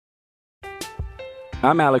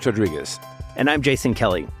I'm Alex Rodriguez. And I'm Jason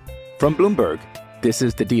Kelly. From Bloomberg, this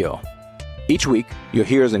is The Deal. Each week, you'll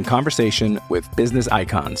hear us in conversation with business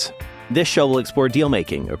icons. This show will explore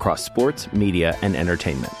deal-making across sports, media, and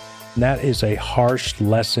entertainment. That is a harsh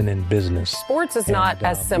lesson in business. Sports is not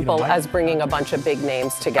as simple as bringing a bunch of big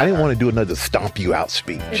names together. I didn't want to do another stomp you out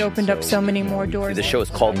speech. It opened up so many more doors. The show is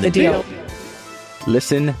called The Deal.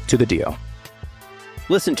 Listen to The Deal.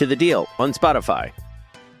 Listen to The Deal on Spotify.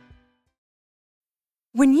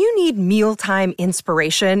 When you need mealtime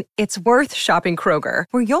inspiration, it's worth shopping Kroger,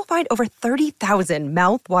 where you'll find over 30,000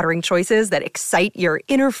 mouth-watering choices that excite your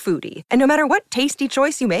inner foodie. And no matter what tasty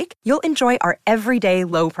choice you make, you'll enjoy our everyday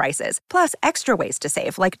low prices, plus extra ways to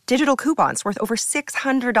save, like digital coupons worth over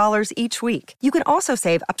 $600 each week. You can also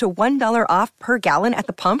save up to $1 off per gallon at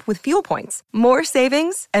the pump with fuel points. More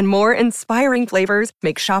savings and more inspiring flavors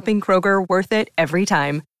make shopping Kroger worth it every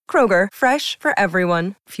time. Kroger, fresh for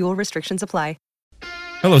everyone. Fuel restrictions apply.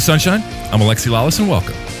 Hello, Sunshine. I'm Alexi Lawless, and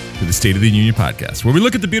welcome to the State of the Union podcast, where we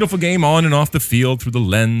look at the beautiful game on and off the field through the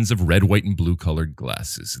lens of red, white, and blue-colored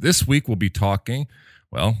glasses. This week, we'll be talking,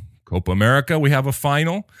 well, Copa America. We have a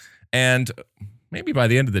final, and maybe by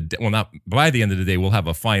the end of the day, well, not by the end of the day, we'll have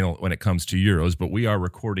a final when it comes to Euros, but we are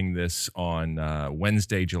recording this on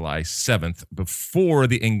Wednesday, July 7th, before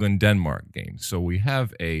the England-Denmark game. So we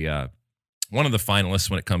have one of the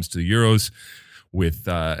finalists when it comes to the Euros, with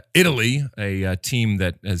Italy, a team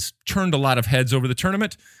that has turned a lot of heads over the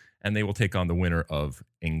tournament, and they will take on the winner of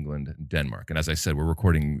England-Denmark. And as I said, we're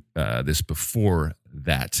recording this before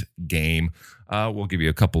that game. We'll give you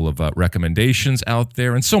a couple of recommendations out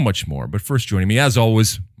there and so much more. But first, joining me, as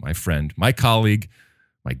always, my friend, my colleague,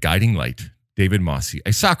 my guiding light, David Mosse,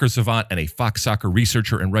 a soccer savant and a Fox Soccer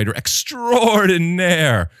researcher and writer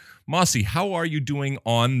extraordinaire. Mosse, how are you doing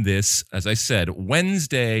on this, as I said,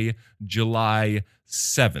 Wednesday, July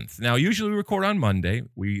 7th? Now, usually we record on Monday.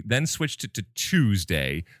 We then switched it to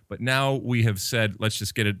Tuesday, but now we have said, let's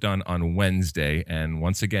just get it done on Wednesday. And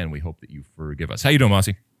once again, we hope that you forgive us. How you doing, Mosse?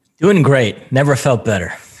 Doing great. Never felt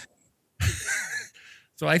better.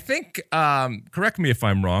 So I think, correct me if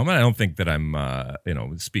I'm wrong, I don't think that I'm,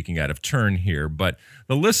 speaking out of turn here, but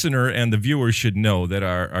the listener and the viewer should know that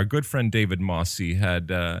our good friend David Mosse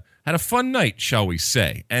had a fun night, shall we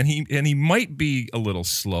say, and he might be a little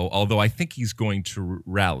slow, although I think he's going to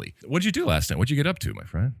rally. What'd you do last night? What'd you get up to, my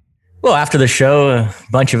friend? Well, after the show, a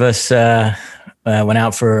bunch of us went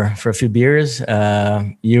out for a few beers.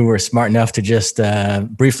 You were smart enough to just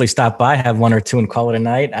briefly stop by, have one or two, and call it a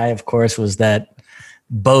night. I, of course, was that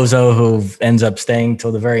bozo who ends up staying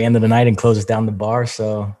till the very end of the night and closes down the bar.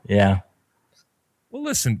 So, yeah. Well,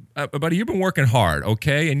 listen, buddy, you've been working hard,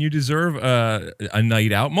 okay, and you deserve a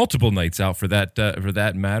night out, multiple nights out for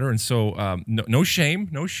that matter. And so, no shame.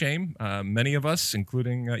 Many of us,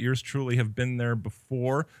 including yours truly, have been there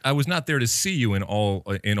before. I was not there to see you in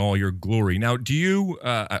all your glory. Now, do you?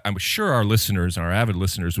 I'm sure our listeners, our avid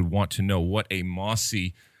listeners, would want to know what a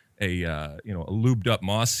Mosse, a lubed up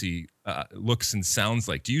Mosse looks and sounds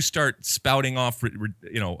like. Do you start spouting off,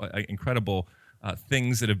 incredible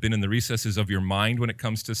things that have been in the recesses of your mind when it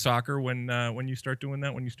comes to soccer? When you start doing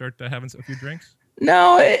that, when you start having a few drinks?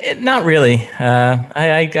 No, not really.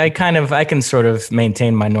 I can sort of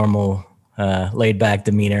maintain my normal laid back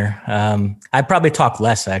demeanor. I probably talk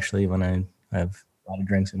less actually when I have a lot of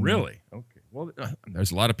drinks. Really? Okay. Well,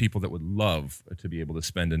 there's a lot of people that would love to be able to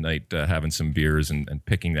spend a night having some beers and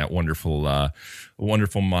picking that wonderful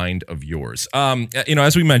mind of yours.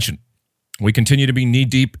 As we mentioned, we continue to be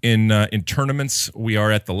knee-deep in tournaments. We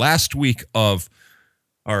are at the last week of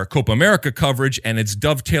our Copa America coverage, and it's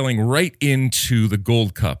dovetailing right into the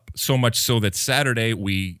Gold Cup, so much so that Saturday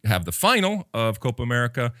we have the final of Copa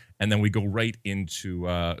America, and then we go right into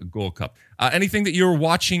Gold Cup. Anything that you're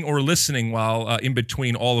watching or listening while in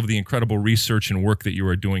between all of the incredible research and work that you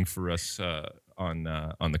are doing for us on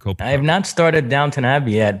the Copa? I have not started Downton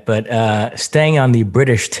Abbey yet, but staying on the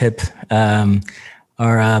British tip,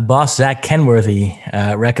 our boss, Zach Kenworthy,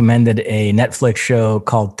 recommended a Netflix show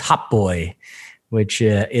called Top Boy, which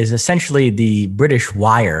is essentially the British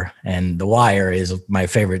Wire. And The Wire is my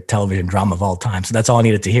favorite television drama of all time. So that's all I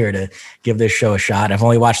needed to hear to give this show a shot. I've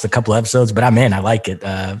only watched a couple episodes, but I'm in. I like it.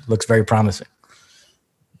 Looks very promising.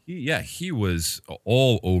 He was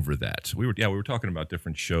all over that. We were talking about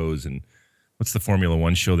different shows, and what's the Formula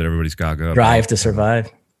One show that everybody's gaga? Drive to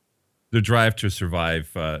Survive. The Drive to Survive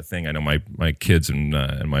thing. I know my kids and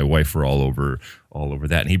my wife were all over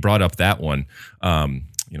that, and he brought up that one.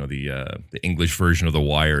 The English version of The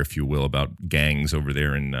Wire, if you will, about gangs over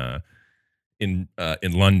there in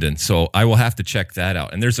London. So I will have to check that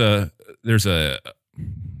out. And there's a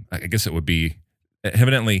I guess it would be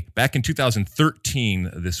evidently, back in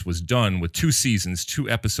 2013, this was done with 2 seasons, 2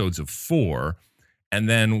 episodes of 4. And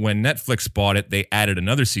then when Netflix bought it, they added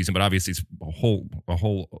another season, but obviously it's a whole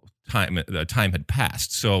time had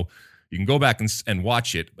passed. So you can go back and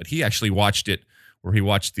watch it, but he actually watched it, or he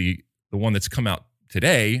watched the one that's come out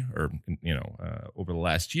today, or over the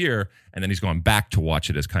last year, and then he's gone back to watch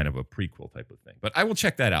it as kind of a prequel type of thing. But I will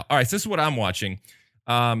check that out. All right, so this is what I'm watching.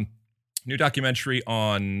 New documentary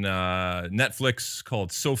on Netflix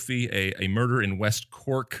called Sophie, a Murder in West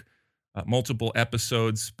Cork. Multiple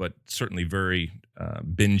episodes, but certainly very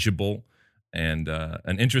bingeable, and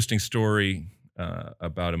an interesting story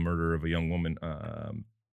about a murder of a young woman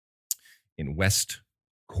in West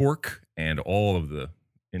Cork, and all of the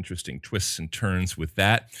interesting twists and turns with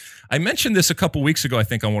that. I mentioned this a couple weeks ago, I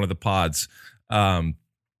think, on one of the pods, that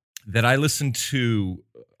I listen to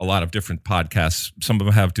a lot of different podcasts. Some of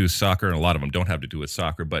them have to do with soccer, and a lot of them don't have to do with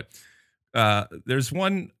soccer. But there's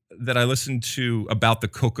one that I listened to about the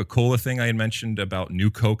Coca-Cola thing I had mentioned about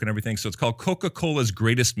New Coke and everything. So it's called Coca-Cola's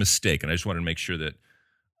Greatest Mistake. And I just wanted to make sure that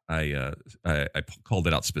I called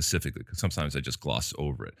it out specifically, because sometimes I just gloss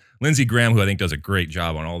over it. Lindsey Graham, who I think does a great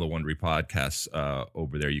job on all the Wondery podcasts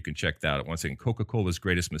over there, you can check that out. Once again, Coca-Cola's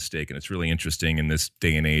Greatest Mistake. And it's really interesting in this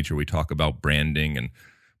day and age where we talk about branding and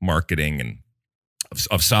marketing and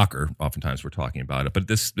of soccer. Oftentimes we're talking about it, but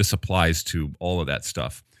this applies to all of that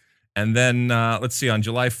stuff. And then let's see, on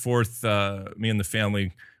July 4th, me and the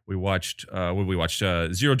family, we watched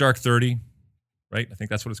Zero Dark 30, right? I think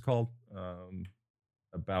that's what it's called,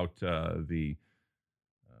 about the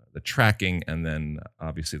tracking, and then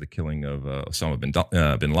obviously the killing of Osama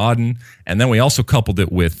bin Laden. And then we also coupled it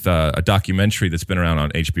with a documentary that's been around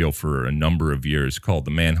on HBO for a number of years called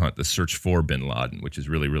The Manhunt, The Search for Bin Laden, which is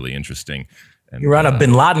really, really interesting. And, you're on a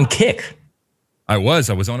bin Laden kick. I was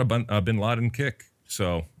on a bin Laden kick.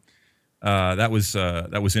 So that was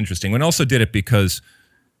interesting. And also did it because,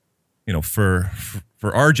 for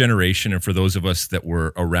our generation and for those of us that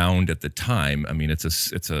were around at the time, I mean, it's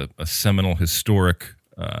a seminal historic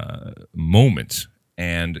moment.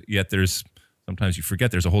 And yet sometimes you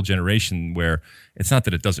forget there's a whole generation where it's not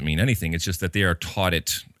that it doesn't mean anything. It's just that they are taught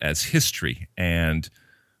it as history, and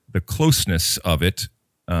the closeness of it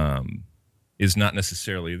is not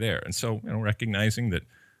necessarily there. And so, recognizing that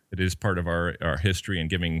it is part of our history and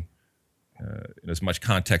giving as much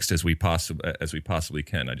context as we possibly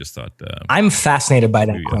can. I just thought I'm fascinated by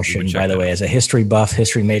that question, by the way, as a history buff,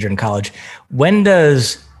 history major in college. When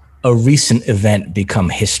does a recent event become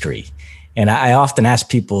history? And I often ask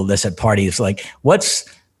people this at parties, like, what's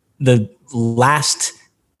the last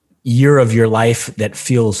year of your life that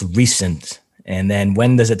feels recent? And then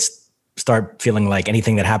when does it start feeling like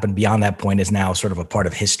anything that happened beyond that point is now sort of a part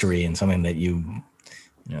of history and something that you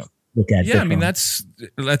look at? Yeah, I mean, that's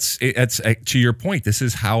to your point. This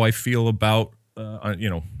is how I feel about, I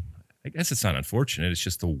guess it's not unfortunate. It's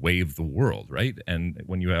just the way of the world, right? And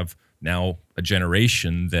when you have now a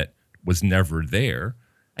generation that was never there,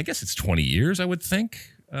 I guess it's 20 years, I would think,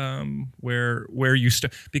 where you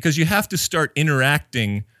start, because you have to start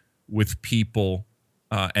interacting with people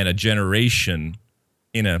and a generation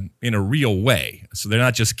in a real way. So they're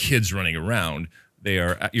not just kids running around.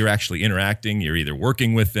 You're actually interacting. You're either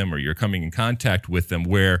working with them or you're coming in contact with them,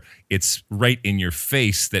 where it's right in your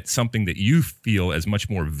face that something that you feel as much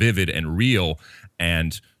more vivid and real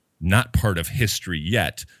and not part of history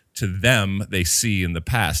yet, to them, they see in the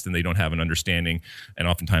past, and they don't have an understanding and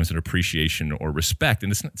oftentimes an appreciation or respect.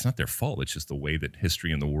 And it's not their fault. It's just the way that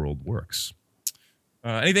history and the world works.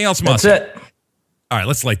 Anything else, Mosse? That's it. All right,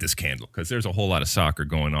 let's light this candle, because there's a whole lot of soccer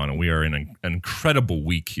going on, and we are in an incredible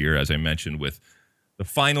week here, as I mentioned, with the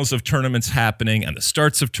finals of tournaments happening and the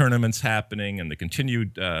starts of tournaments happening and the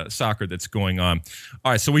continued soccer that's going on.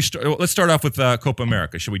 All right, so let's start off with Copa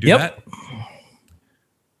America. Should we do that?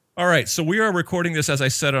 All right, so we are recording this, as I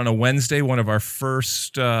said, on a Wednesday, one of our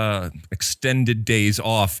first extended days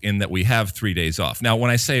off, in that we have 3 days off. Now,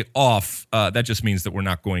 when I say off, that just means that we're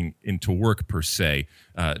not going into work per se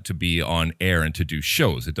to be on air and to do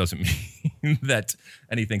shows. It doesn't mean that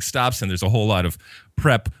anything stops, and there's a whole lot of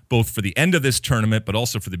prep both for the end of this tournament but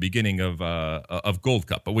also for the beginning of Gold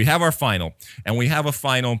Cup. But we have our final, and we have a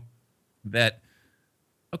final that,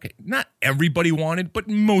 okay, not everybody wanted, but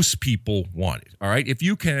most people wanted. All right,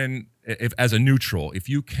 if as a neutral, if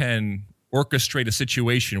you can orchestrate a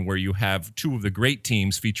situation where you have two of the great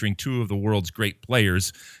teams featuring two of the world's great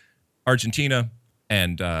players, Argentina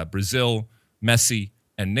and Brazil, Messi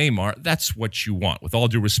and Neymar, that's what you want. With all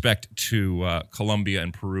due respect to Colombia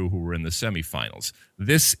and Peru, who were in the semifinals.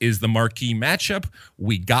 This is the marquee matchup.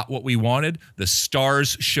 We got what we wanted. The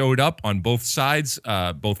stars showed up on both sides.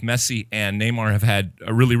 Both Messi and Neymar have had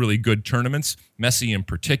really, really good tournaments, Messi in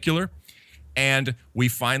particular. And we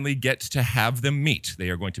finally get to have them meet. They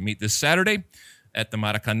are going to meet this Saturday at the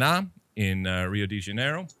Maracanã in Rio de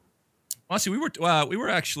Janeiro. Mosse, we were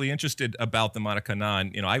actually interested about the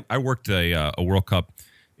Maracanã. And, I worked a World Cup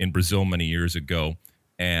in Brazil many years ago,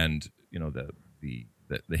 and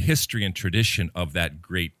the history and tradition of that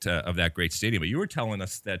great stadium. But you were telling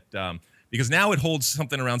us that because now it holds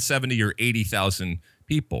something around 70 or 80,000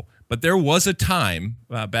 people. But there was a time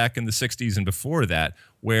back in the 60s and before that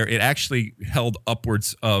where it actually held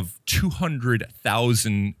upwards of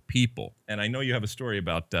 200,000 people. And I know you have a story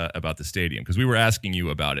about the stadium because we were asking you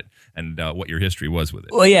about it and what your history was with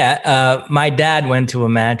it. Well, yeah, my dad went to a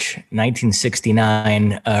match,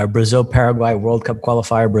 1969, Brazil-Paraguay World Cup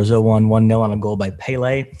qualifier. Brazil won 1-0 on a goal by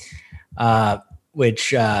Pele,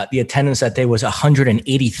 which the attendance that day was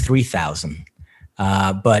 183,000.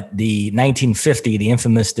 But the 1950, the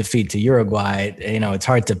infamous defeat to Uruguay, it's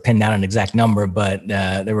hard to pin down an exact number, but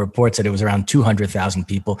there were reports that it was around 200,000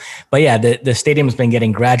 people. But yeah, the stadium's been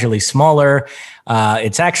getting gradually smaller.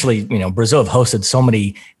 It's actually, Brazil have hosted so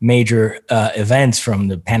many major events, from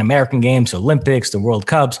the Pan American Games, Olympics, the World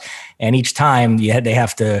Cups, and each time they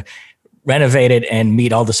have to renovate it and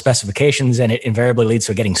meet all the specifications, and it invariably leads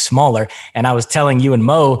to it getting smaller. And I was telling you and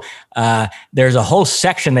Mo, there's a whole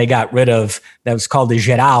section they got rid of that was called the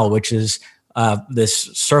Geral, which is this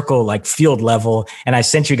circle, like field level. And I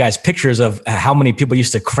sent you guys pictures of how many people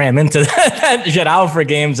used to cram into that Geral for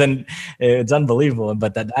games, and it's unbelievable.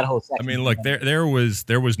 But that whole section. I mean, look, there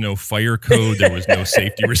was no fire code, there was no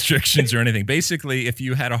safety restrictions or anything. Basically, if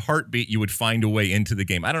you had a heartbeat, you would find a way into the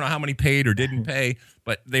game. I don't know how many paid or didn't pay,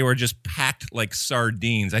 but they were just packed like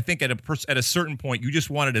sardines. I think at a certain point, you just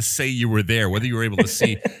wanted to say you were there, whether you were able to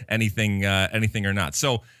see anything or not.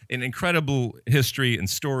 So an incredible history and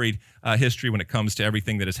storied history when it comes to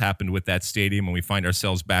everything that has happened with that stadium, and we find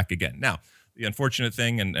ourselves back again. Now, the unfortunate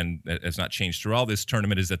thing, and it's not changed through all this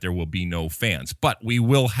tournament, is that there will be no fans. But we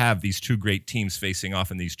will have these two great teams facing off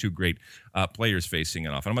and these two great players facing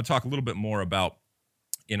off. And I'm going to talk a little bit more about,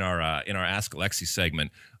 in our Ask Alexi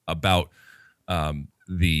segment, about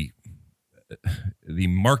the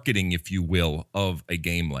marketing, if you will, of a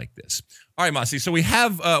game like this. All right, Mosse. So we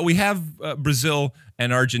have Brazil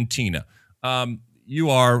and Argentina. You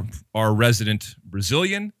are our resident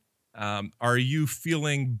Brazilian. Are you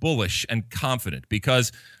feeling bullish and confident?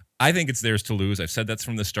 Because I think it's theirs to lose. I've said that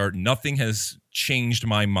from the start. Nothing has changed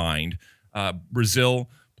my mind. Brazil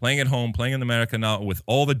playing at home, playing in the Maracanã with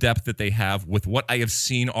all the depth that they have, with what I have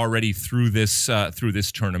seen already through this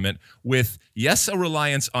tournament, with, yes, a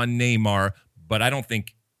reliance on Neymar, but I don't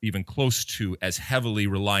think even close to as heavily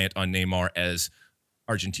reliant on Neymar as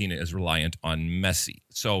Argentina is reliant on Messi.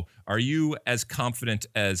 So are you as confident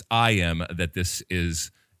as I am that this is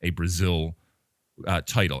a Brazil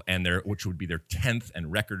title, and which would be their 10th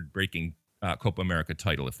and record-breaking Copa America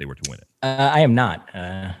title if they were to win it? I am not.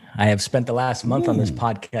 I have spent the last month on this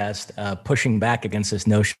podcast pushing back against this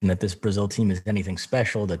notion that this Brazil team is anything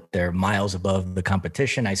special, that they're miles above the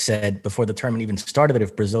competition. I said before the tournament even started that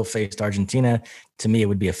if Brazil faced Argentina, to me, it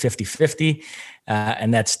would be a 50-50.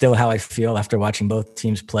 And that's still how I feel after watching both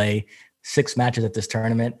teams play 6 matches at this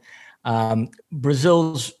tournament.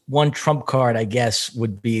 Brazil's one trump card, I guess,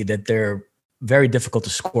 would be that they're very difficult to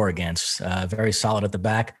score against, very solid at the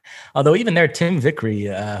back. Although even there, Tim Vickery,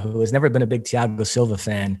 who has never been a big Thiago Silva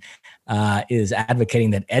fan, is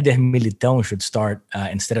advocating that Éder Militão should start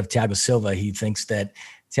instead of Thiago Silva. He thinks that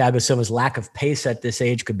Thiago Silva's lack of pace at this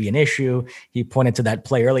age could be an issue. He pointed to that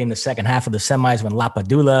play early in the second half of the semis when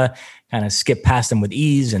Lapadula kind of skipped past him with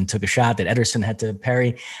ease and took a shot that Ederson had to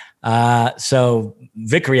parry. So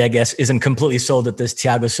Vickery, I guess, isn't completely sold that this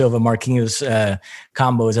Thiago Silva Marquinhos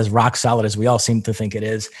combo is as rock solid as we all seem to think it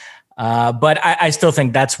is. But I still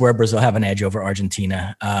think that's where Brazil have an edge over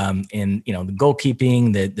Argentina in the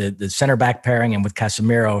goalkeeping, the center back pairing, and with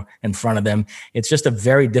Casemiro in front of them. It's just a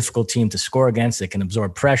very difficult team to score against. They can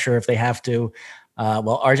absorb pressure if they have to.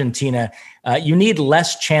 Well, Argentina, you need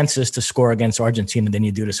less chances to score against Argentina than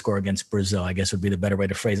you do to score against Brazil, I guess would be the better way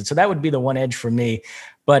to phrase it. So that would be the one edge for me.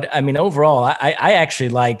 But I mean, overall, I actually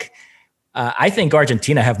like, I think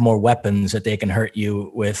Argentina have more weapons that they can hurt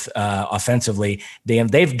you with offensively.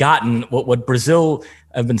 They've gotten what Brazil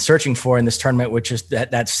have been searching for in this tournament, which is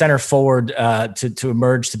that center forward to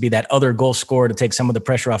emerge to be that other goal scorer to take some of the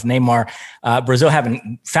pressure off Neymar. Brazil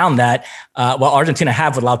haven't found that. While Argentina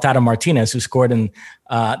have with Lautaro Martinez, who scored in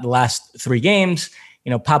the last 3 games.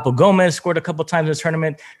 Papo Gomez scored a couple times in this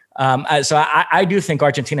tournament. So I do think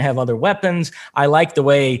Argentina have other weapons. I like the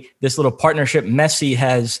way this little partnership Messi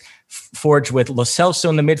has forged with Lo Celso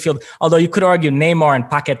in the midfield. Although you could argue Neymar and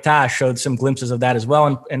Paquetá showed some glimpses of that as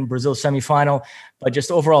well in Brazil's semifinal. But just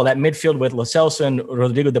overall, that midfield with Lo Celso and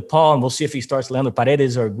Rodrigo de Paul, and we'll see if he starts Leandro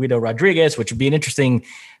Paredes or Guido Rodriguez, which would be an interesting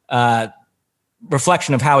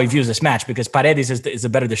reflection of how he views this match, because Paredes is a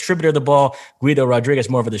better distributor of the ball. Guido Rodriguez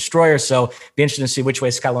more of a destroyer. So be interesting to see which way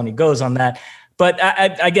Scaloni goes on that. But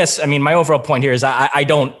I guess, my overall point here is I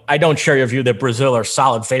don't share your view that Brazil are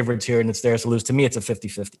solid favorites here and it's theirs to lose. To me, it's a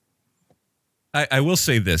 50-50. I will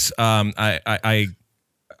say this. When I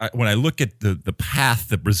look at the path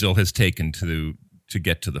that Brazil has taken to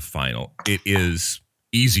get to the final, it is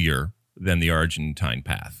easier than the Argentine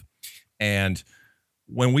path. And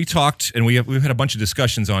when we talked, and we've had a bunch of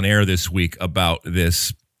discussions on air this week about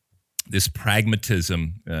this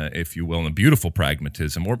pragmatism, if you will, and a beautiful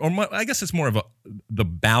pragmatism, or I guess it's more of the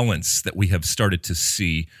balance that we have started to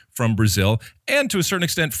see from Brazil, and to a certain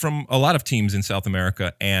extent from a lot of teams in South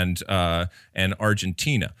America and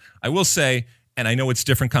Argentina. I will say, and I know it's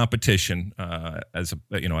different competition, as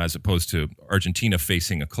opposed to Argentina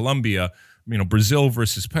facing a Colombia. Brazil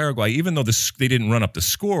versus Paraguay, even though they didn't run up the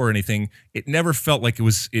score or anything, it never felt like it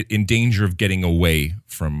was in danger of getting away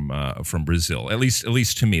from Brazil. At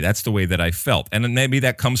least to me, that's the way that I felt. And then maybe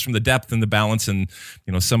that comes from the depth and the balance and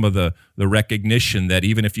some of the recognition that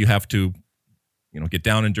even if you have to get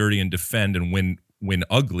down and dirty and defend and win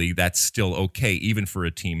ugly, that's still okay, even for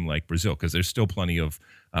a team like Brazil, because there's still plenty of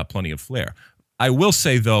flair. I will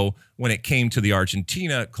say though, when it came to the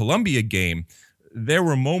Argentina-Colombia game, there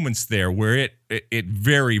were moments there where it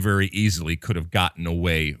very, very easily could have gotten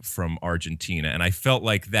away from Argentina. And I felt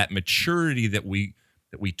like that maturity that we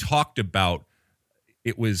talked about,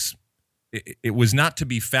 it was not to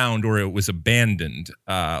be found, or it was abandoned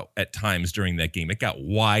at times during that game. It got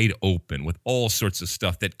wide open with all sorts of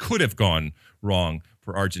stuff that could have gone wrong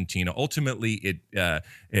for Argentina. Ultimately,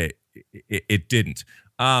 it didn't.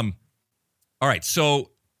 All right, so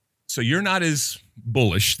you're not as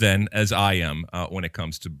bullish then as I am when it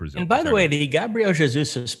comes to Brazil. And by the way, the Gabriel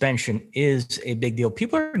Jesus suspension is a big deal.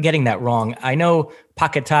 People are getting that wrong. I know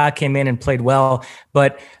Paquetá came in and played well,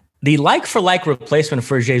 but the like-for-like replacement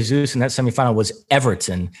for Jesus in that semifinal was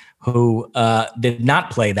Everton, who did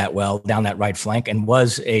not play that well down that right flank and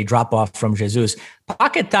was a drop-off from Jesus.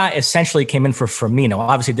 Paquetá essentially came in for Firmino.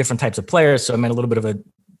 Obviously, different types of players, so it meant a little bit of a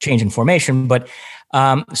change in formation, but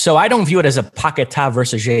so I don't view it as a Paquetá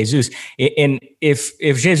versus Jesus. And if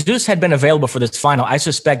Jesus had been available for this final, I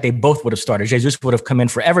suspect they both would have started. Jesus would have come in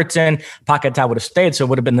for Everton, Paquetá would have stayed. So it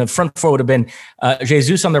would have been the front four would have been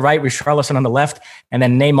Jesus on the right, Richarlison on the left, and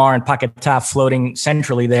then Neymar and Paquetá floating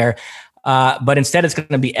centrally there. But instead, it's going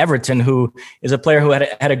to be Everton, who is a player who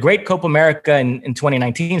had a great Copa America in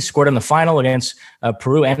 2019, scored in the final against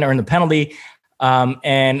Peru and earned the penalty.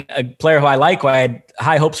 And a player who I like, who I had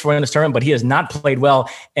high hopes for in this tournament, but he has not played well.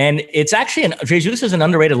 And it's actually Jesus is an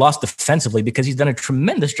underrated loss defensively because he's done a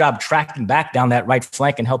tremendous job tracking back down that right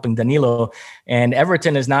flank and helping Danilo. And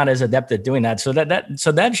Everton is not as adept at doing that. So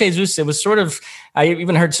that Jesus, it was sort of, I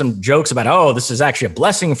even heard some jokes about, oh, this is actually a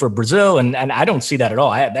blessing for Brazil. And I don't see that at all.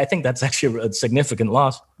 I think that's actually a significant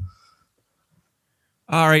loss.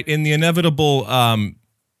 All right. In the inevitable,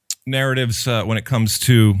 narratives when it comes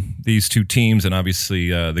to these two teams and obviously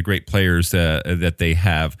the great players that they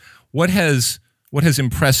have. What has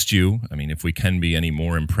impressed you? I mean, if we can be any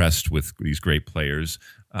more impressed with these great players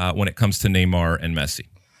when it comes to Neymar and Messi?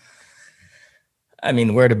 I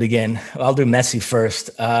mean, where to begin? I'll do Messi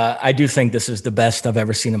first. I do think this is the best I've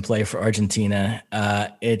ever seen him play for Argentina.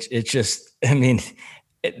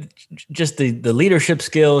 Just the leadership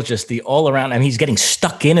skills, just the all around. I mean, he's getting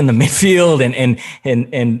stuck in the midfield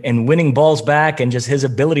and winning balls back, and just his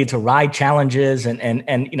ability to ride challenges and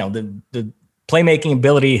the playmaking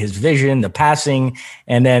ability, his vision, the passing,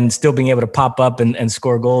 and then still being able to pop up and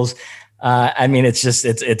score goals. I mean,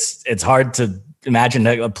 it's hard to imagine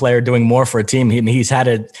a player doing more for a team. He's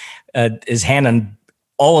had his hand on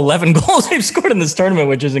all 11 goals they've scored in this tournament,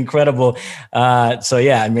 which is incredible. So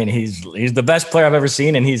yeah, I mean, he's the best player I've ever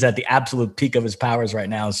seen, and he's at the absolute peak of his powers right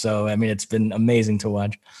now. So, I mean, it's been amazing to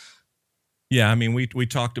watch. Yeah. I mean, we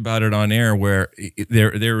talked about it on air where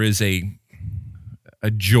there is a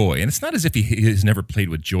joy, and it's not as if he has never played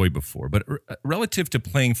with joy before, but relative to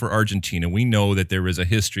playing for Argentina, we know that there is a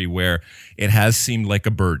history where it has seemed like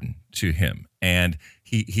a burden to him, and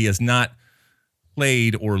he has not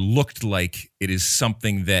played or looked like it is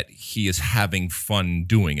something that he is having fun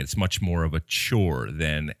doing. It's much more of a chore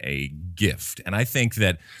than a gift. And I think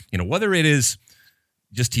that, whether it is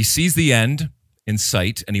just he sees the end in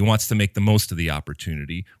sight, and he wants to make the most of the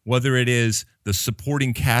opportunity, whether it is the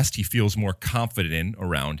supporting cast he feels more confident in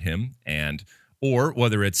around him, or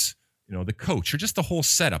whether it's, the coach or just the whole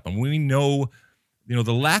setup. And we know,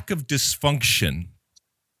 the lack of dysfunction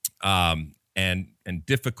and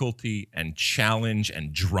difficulty and challenge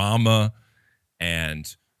and drama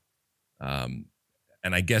and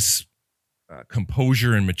I guess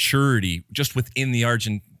composure and maturity just within the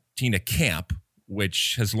Argentina camp,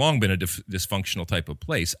 which has long been a dysfunctional type of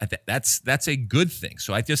place. That's a good thing.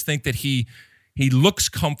 So I just think that he looks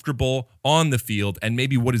comfortable on the field, and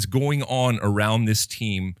maybe what is going on around this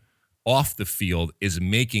team off the field is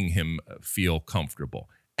making him feel comfortable.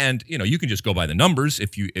 And you can just go by the numbers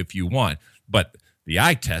if you want, but the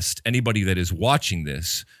eye test, anybody that is watching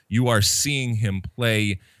this, you are seeing him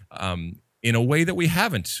play in a way that we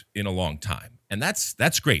haven't in a long time. And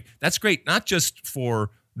that's great. That's great, not just for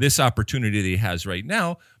this opportunity that he has right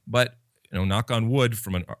now, but knock on wood,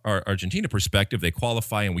 from an Argentina perspective, they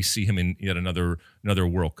qualify and we see him in yet another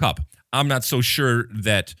World Cup. I'm not so sure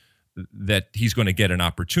that he's going to get an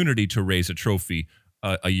opportunity to raise a trophy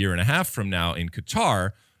a year and a half from now in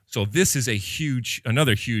Qatar. So this is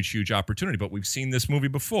another huge opportunity. But we've seen this movie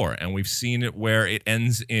before, and we've seen it where it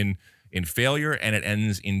ends in failure and it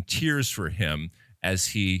ends in tears for him as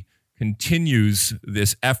he continues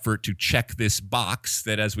this effort to check this box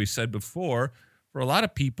that, as we said before, for a lot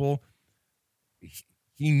of people,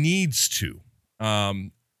 he needs to.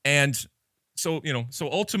 And so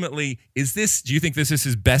ultimately, do you think this is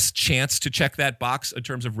his best chance to check that box in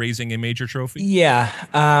terms of raising a major trophy? Yeah.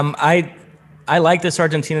 I like this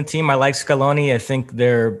Argentina team. I like Scaloni. I think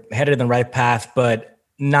they're headed in the right path, but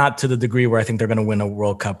not to the degree where I think they're going to win a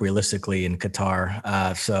World Cup realistically in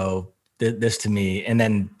Qatar. So this to me, and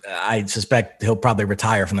then I suspect he'll probably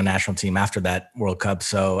retire from the national team after that World Cup.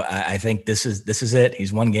 So I think this is it.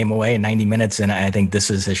 He's one game away in 90 minutes, and I think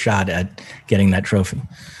this is his shot at getting that trophy.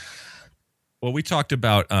 Well, we talked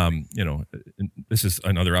about, this is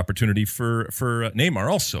another opportunity for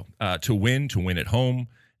Neymar also to win at home.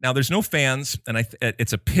 Now, there's no fans, and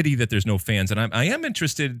it's a pity that there's no fans. And I am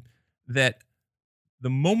interested that the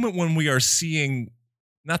moment when we are seeing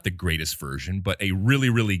not the greatest version, but a really,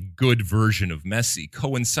 really good version of Messi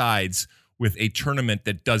coincides with a tournament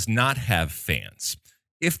that does not have fans.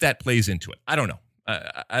 If that plays into it, I don't know.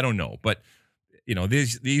 I don't know, but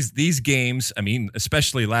these games. I mean,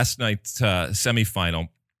 especially last night's semifinal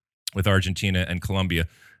with Argentina and Colombia,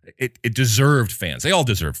 it deserved fans. They all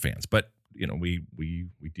deserve fans, but we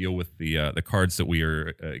deal with the cards that we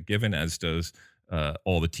are given, as does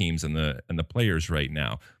all the teams and the players right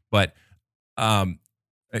now. But hold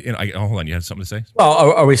on, you have something to say? Well,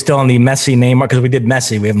 are we still on the Messi Neymar? Because we did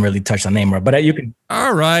Messi, we haven't really touched on Neymar. But you can.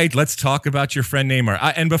 All right, let's talk about your friend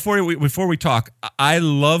Neymar. And before we talk, I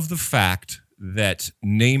love the fact that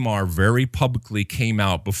Neymar very publicly came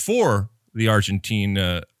out before the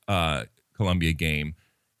Argentina Colombia game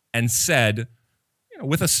and said,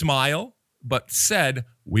 with a smile, but said,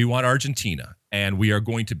 we want Argentina and we are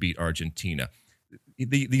going to beat Argentina.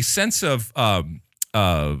 The sense of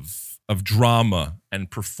drama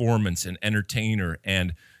and performance and entertainer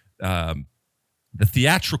and the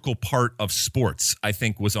theatrical part of sports, I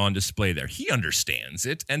think, was on display there. He understands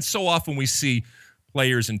it. And so often we see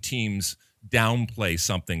players and teams downplay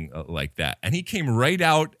something like that. And he came right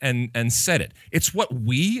out and said it. It's what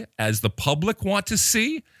we as the public want to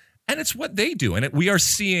see, and it's what they do. And we are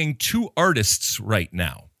seeing two artists right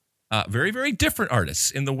now, very, very different artists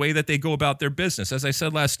in the way that they go about their business. As I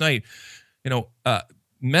said last night,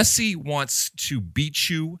 Messi wants to beat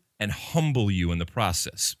you and humble you in the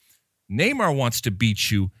process. Neymar wants to beat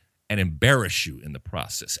you and embarrass you in the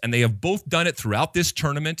process. And they have both done it throughout this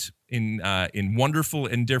tournament in wonderful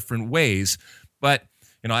and different ways. But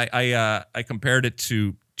I compared it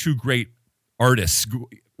to two great artists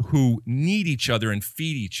who need each other and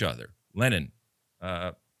feed each other. Lennon,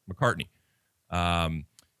 McCartney, and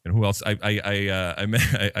who else?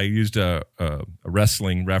 I used a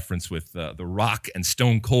wrestling reference with The Rock and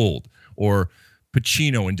Stone Cold, or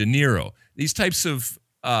Pacino and De Niro. These types of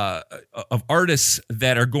artists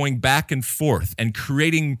that are going back and forth and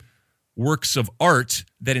creating works of art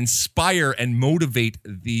that inspire and motivate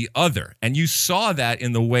the other. And you saw that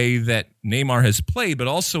in the way that Neymar has played, but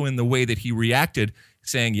also in the way that he reacted,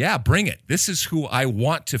 saying, yeah, bring it. This is who I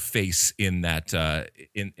want to face in that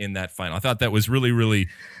in that final. I thought that was really, really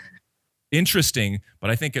interesting, but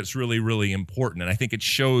I think it's really, really important. And I think it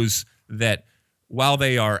shows that while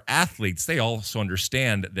they are athletes, they also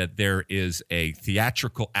understand that there is a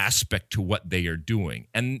theatrical aspect to what they are doing,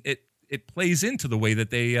 and it plays into the way that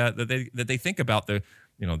they think about the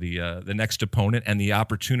the next opponent and the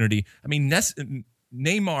opportunity. I mean,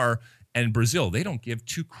 Neymar and Brazil, they don't give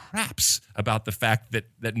two craps about the fact that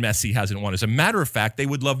Messi hasn't won. As a matter of fact, they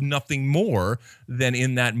would love nothing more than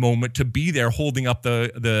in that moment to be there holding up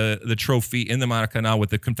the trophy in the Maracanã with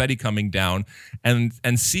the confetti coming down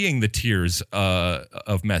and seeing the tears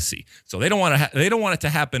of Messi. So they don't want it to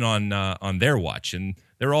happen on their watch, and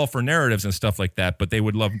they're all for narratives and stuff like that. But they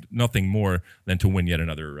would love nothing more than to win yet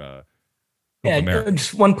another. Copa America.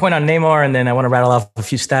 Just one point on Neymar, and then I want to rattle off a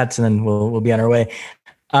few stats, and then we'll be on our way.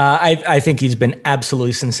 I think he's been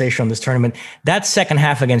absolutely sensational in this tournament. That second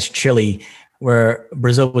half against Chile, where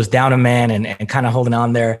Brazil was down a man and kind of holding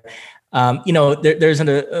on there. There's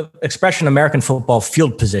an expression in American football,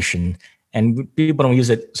 field position, and people don't use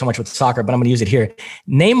it so much with soccer, but I'm going to use it here.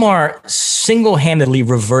 Neymar single-handedly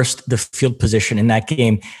reversed the field position in that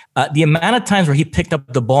game. The amount of times where he picked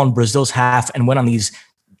up the ball in Brazil's half and went on these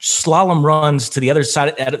slalom runs to the other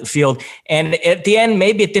side of the field, and at the end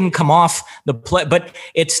maybe it didn't come off the play, but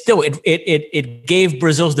it still it gave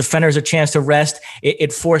Brazil's defenders a chance to rest.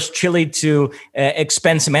 It forced Chile to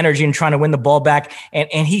expend some energy in trying to win the ball back,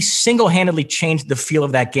 and he single-handedly changed the feel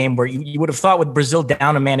of that game, where you would have thought with Brazil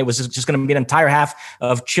down a man it was just going to be an entire half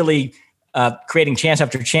of Chile creating chance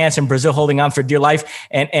after chance and Brazil holding on for dear life.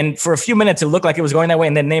 And for a few minutes, it looked like it was going that way.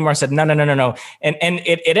 And then Neymar said, no. And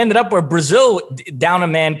it ended up where Brazil down a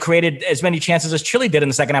man created as many chances as Chile did in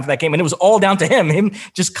the second half of that game. And it was all down to him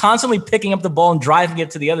just constantly picking up the ball and driving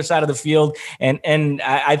it to the other side of the field. And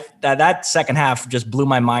that second half just blew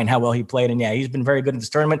my mind how well he played. And yeah, he's been very good in this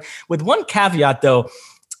tournament. With one caveat though,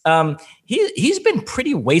 he's been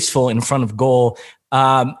pretty wasteful in front of goal.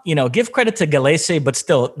 Give credit to Galese, but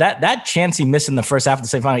still that chance he missed in the first half of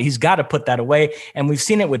the semifinal, he's got to put that away. And we've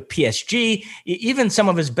seen it with PSG, even some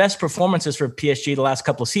of his best performances for PSG the last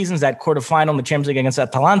couple of seasons, that quarterfinal in the Champions League against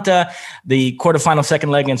Atalanta, the quarterfinal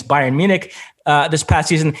second leg against Bayern Munich. This past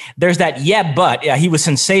season, there's that, but he was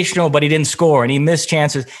sensational, but he didn't score and he missed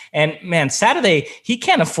chances. And man, Saturday, he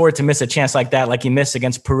can't afford to miss a chance like that, like he missed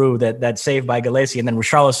against Peru, that save by Galese, and then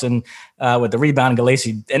Richarlison with the rebound,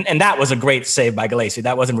 Galese. And that was a great save by Galese.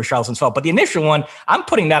 That wasn't Richarlison's fault. But the initial one, I'm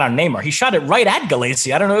putting that on Neymar. He shot it right at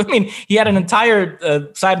Galese. I don't know. I mean, he had an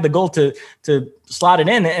entire side of the goal to slot it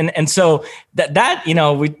in. And so that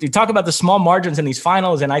we talk about the small margins in these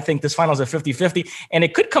finals, and I think this final is a 50-50, and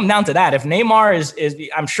it could come down to that. If Neymar is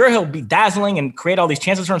I'm sure he'll be dazzling and create all these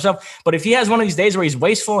chances for himself, but if he has one of these days where he's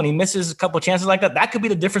wasteful and he misses a couple of chances like that, that could be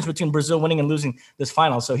the difference between Brazil winning and losing this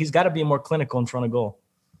final. So he's got to be more clinical in front of goal.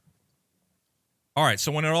 All right,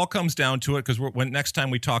 so when it all comes down to it, because when next time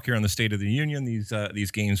we talk here on the State of the Union,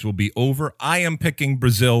 these games will be over. I am picking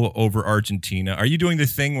Brazil over Argentina. Are you doing the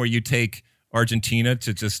thing where you take Argentina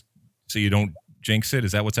to just so you don't jinx it?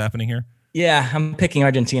 Is that what's happening here? Yeah, I'm picking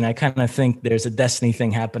Argentina. I kind of think there's a destiny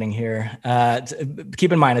thing happening here.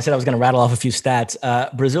 Keep in mind, I said I was going to rattle off a few stats.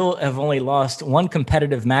 Brazil have only lost one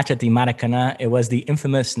competitive match at the Maracanã. It was the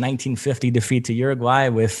infamous 1950 defeat to Uruguay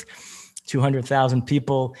with 200,000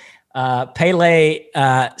 people. Pele,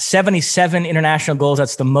 77 international goals.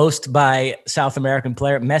 That's the most by South American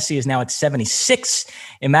player. Messi is now at 76.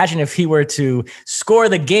 Imagine if he were to score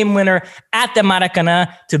the game winner at the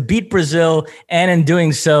Maracanã to beat Brazil, and in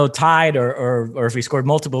doing so tied or if he scored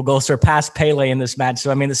multiple goals, surpassed Pele in this match. So,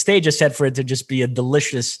 I mean, the stage is set for it to just be a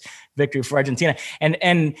delicious victory for Argentina. And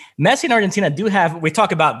Messi and Argentina do have, we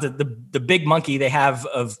talk about the big monkey they have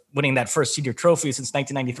of winning that first senior trophy since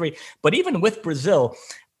 1993. But even with Brazil,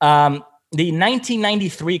 the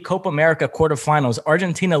 1993 Copa America quarterfinals,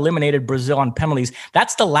 Argentina eliminated Brazil on penalties.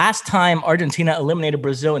 That's the last time Argentina eliminated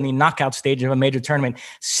Brazil in the knockout stage of a major tournament.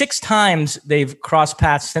 6 times they've crossed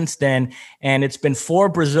paths since then, and it's been 4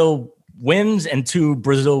 Brazil wins and 2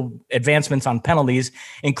 Brazil advancements on penalties,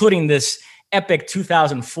 including this epic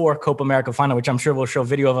 2004 Copa America final, which I'm sure we'll show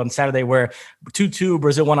video of on Saturday, where 2-2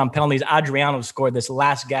 Brazil won on penalties. Adriano scored this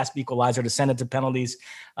last gasp equalizer to send it to penalties.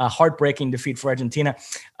 Heartbreaking defeat for Argentina.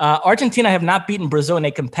 Argentina have not beaten Brazil in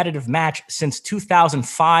a competitive match since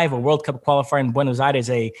 2005, a World Cup qualifier in Buenos Aires,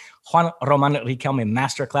 a Juan Roman Riquelme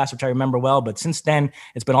masterclass, which I remember well. But since then,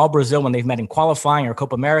 it's been all Brazil when they've met in qualifying or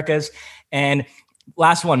Copa Americas. And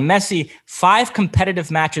last one, Messi, 5 competitive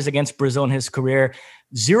matches against Brazil in his career.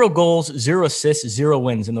 0 goals, 0 assists, 0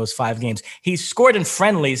 wins in those 5 games. He's scored in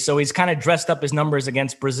friendlies, so he's kind of dressed up his numbers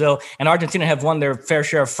against Brazil. And Argentina have won their fair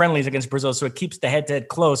share of friendlies against Brazil, so it keeps the head-to-head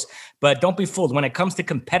close. But don't be fooled. When it comes to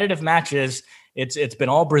competitive matches, it's been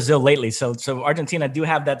all Brazil lately. So Argentina do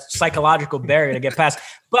have that psychological barrier to get past.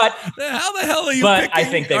 But how the hell are you picking I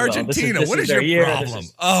think they Argentina? This what is your your year. problem?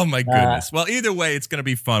 Oh, my goodness. Well, either way, it's going to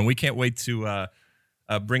be fun. We can't wait to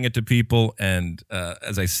bring it to people. And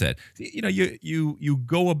as I said, you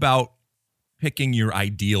go about picking your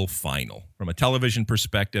ideal final from a television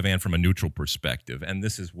perspective and from a neutral perspective. And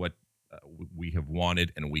this is what we have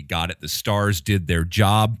wanted, and we got it. The stars did their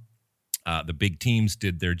job. The big teams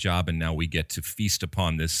did their job, and now we get to feast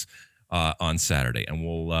upon this on Saturday. And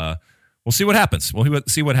we'll see what happens. We'll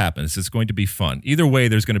see what happens. It's going to be fun. Either way,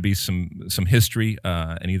 there's going to be some history,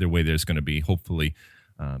 and either way, there's going to be hopefully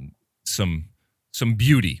some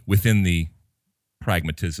beauty within the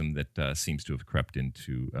pragmatism that seems to have crept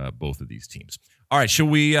into both of these teams. All right, shall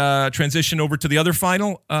we transition over to the other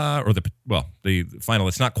final, the final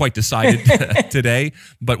that's not quite decided today,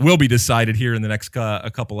 but will be decided here in the next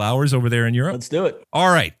a couple hours over there in Europe? Let's do it.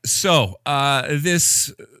 All right, so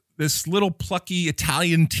this little plucky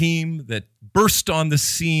Italian team that burst on the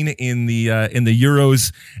scene in the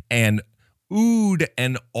Euros and oohed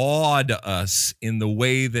and awed us in the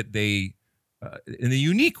way that they. In the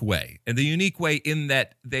unique way in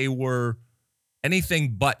that they were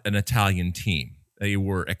anything but an Italian team. They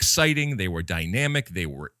were exciting, they were dynamic, they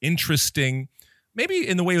were interesting. Maybe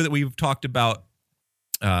in the way that we've talked about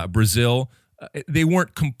Brazil, they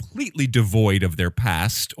weren't completely devoid of their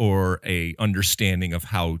past or a understanding of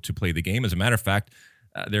how to play the game. As a matter of fact,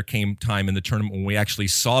 there came time in the tournament when we actually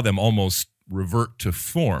saw them almost revert to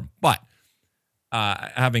form. But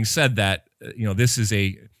having said that, this is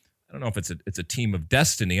I don't know if it's a team of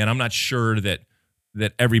destiny, and I'm not sure that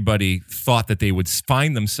everybody thought that they would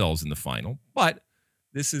find themselves in the final. But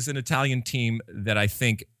this is an Italian team that I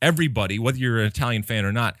think everybody, whether you're an Italian fan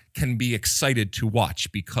or not, can be excited to watch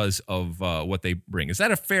because of what they bring. Is that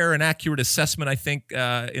a fair and accurate assessment, I think,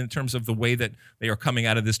 in terms of the way that they are coming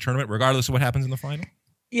out of this tournament, regardless of what happens in the final?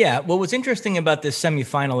 Yeah, well, what's interesting about this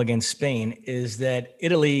semifinal against Spain is that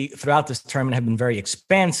Italy throughout this tournament have been very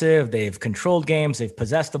expansive. They've controlled games. They've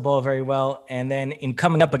possessed the ball very well. And then in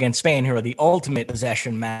coming up against Spain, who are the ultimate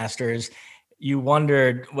possession masters, you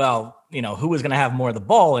wondered, who was going to have more of the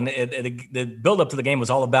ball? And the build-up to the game was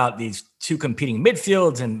all about these two competing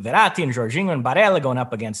midfields and Verratti and Jorginho and Barella going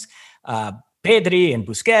up against Pedri and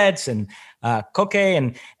Busquets and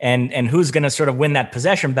Koke and who's going to sort of win that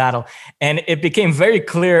possession battle. And it became very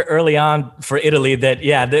clear early on for Italy that,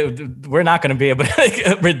 we're not going to be able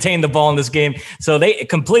to retain the ball in this game. So they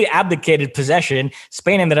completely abdicated possession.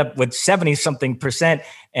 Spain ended up with 70-something%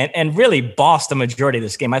 and really bossed the majority of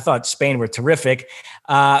this game. I thought Spain were terrific.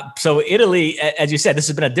 So Italy, as you said, this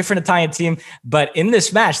has been a different Italian team, but in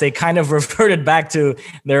this match, they kind of reverted back to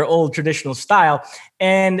their old traditional style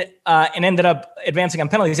and ended up advancing on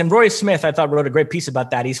penalties. And Roy Smith, I thought, wrote a great piece about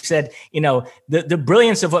that. He said, the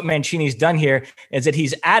brilliance of what Mancini's done here is that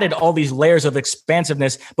he's added all these layers of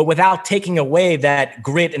expansiveness, but without taking away that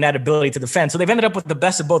grit and that ability to defend. So they've ended up with the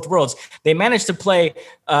best of both worlds. They managed to play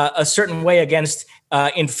a certain way against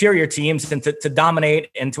inferior teams and to dominate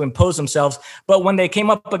and to impose themselves. But when they came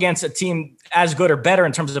up against a team as good or better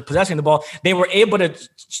in terms of possessing the ball, they were able to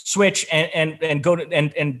switch and go to,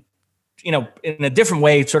 and in a different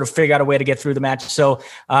way, sort of figure out a way to get through the match. So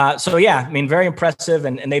very impressive,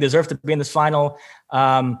 and they deserve to be in this final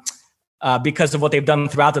because of what they've done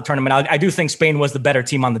throughout the tournament. I do think Spain was the better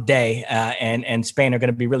team on the day, and Spain are going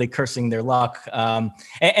to be really cursing their luck.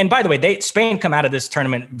 And by the way, Spain come out of this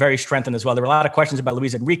tournament very strengthened as well. There were a lot of questions about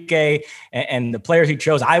Luis Enrique and the players he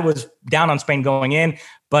chose. I was down on Spain going in,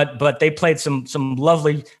 but they played some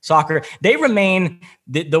lovely soccer. They remain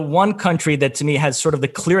the one country that to me has sort of the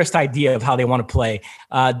clearest idea of how they want to play.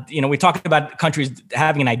 We talk about countries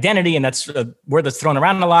having an identity, and that's a word that's thrown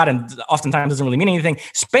around a lot and oftentimes doesn't really mean anything.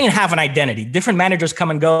 Spain have an identity. Different managers come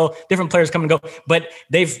and go, different players come and go, but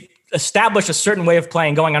they've established a certain way of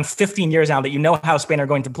playing going on 15 years now that you know how Spain are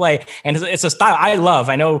going to play. And it's a style I love.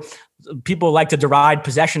 I know people like to deride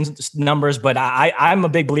possession numbers, but I'm a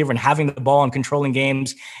big believer in having the ball and controlling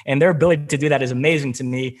games, and their ability to do that is amazing to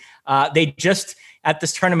me. They just, at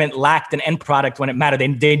this tournament, lacked an end product when it mattered.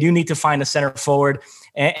 They do need to find a center forward,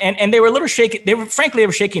 and they were a little shaky. They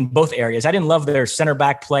were shaky in both areas. I didn't love their center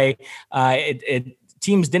back play.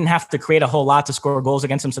 Teams didn't have to create a whole lot to score goals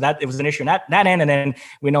against them. So that it was an issue in that end. And then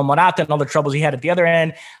we know Morata and all the troubles he had at the other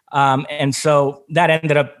end. And so that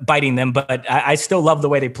ended up biting them. But I still love the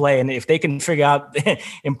way they play. And if they can figure out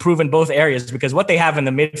improve in both areas, because what they have in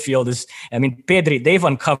the midfield is, Pedri, they've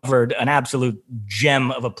uncovered an absolute gem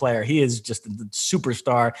of a player. He is just a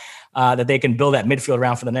superstar that they can build that midfield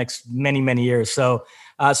around for the next many, many years. So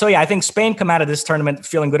I think Spain come out of this tournament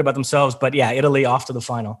feeling good about themselves. But Italy off to the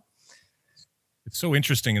final. It's so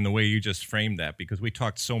interesting in the way you just framed that, because we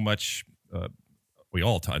talked so much,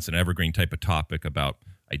 it's an evergreen type of topic about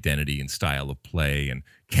identity and style of play, and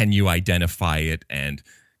can you identify it, and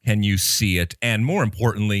Can you see it? And more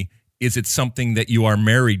importantly, is it something that you are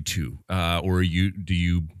married to, or do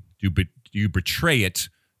you betray it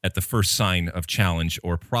at the first sign of challenge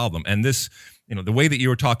or problem? And this, the way that you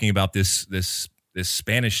were talking about this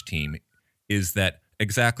Spanish team is that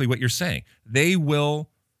exactly what you're saying. They will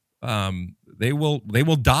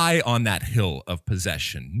die on that hill of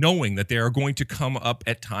possession, knowing that they are going to come up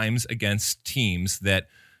at times against teams that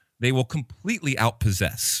they will completely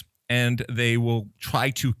outpossess, and they will try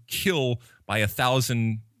to kill by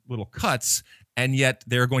 1,000 little cuts, and yet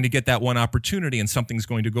they're going to get that one opportunity, and something's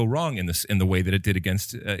going to go wrong in the way that it did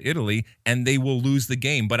against Italy, and they will lose the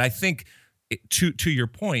game. But I think, to your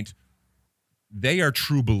point, they are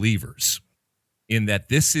true believers in that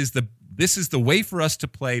this is the way for us to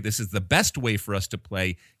play. This is the best way for us to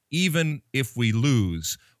play. Even if we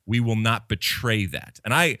lose, we will not betray that.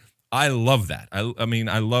 And I love that. I mean,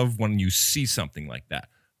 I love when you see something like that.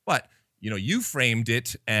 But you framed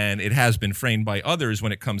it, and it has been framed by others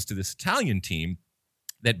when it comes to this Italian team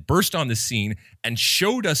that burst on the scene and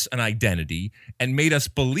showed us an identity and made us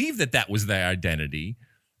believe that that was their identity.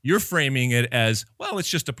 You're framing it as, well, it's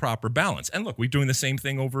just a proper balance. And look, we're doing the same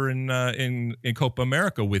thing over in Copa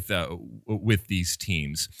America with these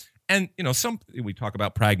teams. And we talk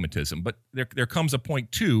about pragmatism, but there comes a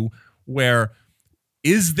point too where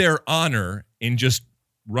is there honor in just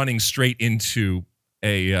running straight into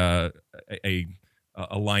a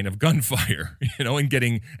line of gunfire,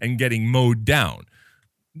 and getting mowed down?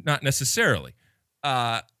 Not necessarily,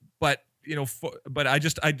 but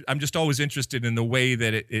I'm just always interested in the way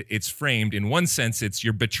that it's framed. In one sense, it's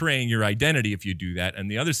you're betraying your identity if you do that, and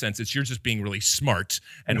the other sense, it's you're just being really smart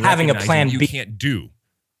and having a plan you B. Can't do.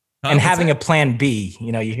 And having a plan B,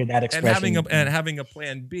 you hear that expression. And having a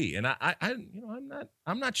plan B, and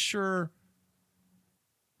I'm not sure.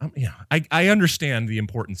 I understand the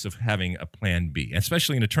importance of having a plan B,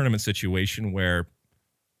 especially in a tournament situation where,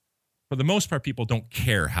 for the most part, people don't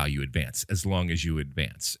care how you advance as long as you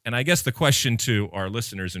advance. And I guess the question to our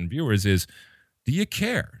listeners and viewers is, do you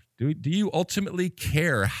care? Do you ultimately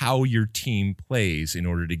care how your team plays in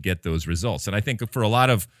order to get those results? And I think for a lot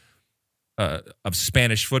of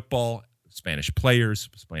Spanish football, Spanish players,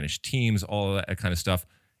 Spanish teams, all of that kind of stuff,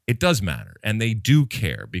 it does matter. And they do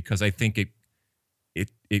care because I think it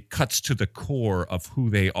cuts to the core of who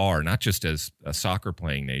they are, not just as a soccer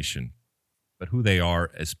playing nation, but who they are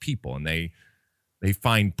as people. And they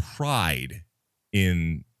find pride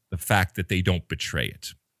in the fact that they don't betray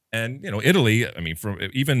it. And, Italy, I mean,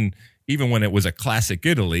 even when it was a classic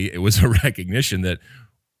Italy, it was a recognition that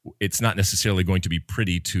it's not necessarily going to be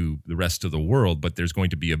pretty to the rest of the world, but there's going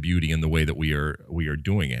to be a beauty in the way that we are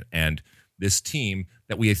doing it. And this team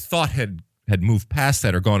that we thought had moved past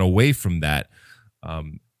that or gone away from that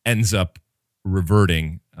ends up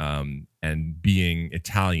reverting and being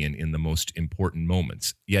Italian in the most important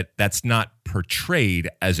moments. Yet that's not portrayed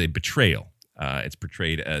as a betrayal. It's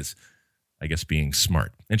portrayed as, I guess, being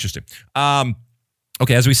smart. Interesting.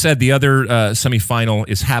 Okay, as we said, the other semifinal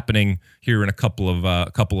is happening here in a couple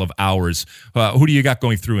of hours. Who do you got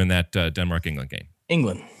going through in that Denmark-England game?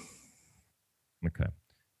 England. Okay.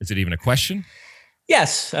 Is it even a question?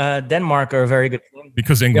 Yes, Denmark are a very good team.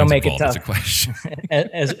 Because England's involved, it's a question.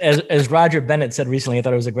 as Roger Bennett said recently, I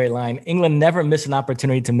thought it was a great line. England never miss an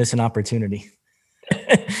opportunity to miss an opportunity.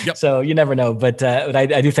 Yep. So you never know. But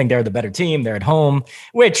I do think they're the better team. They're at home,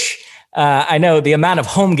 which I know the amount of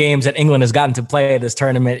home games that England has gotten to play this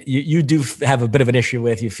tournament, you do have a bit of an issue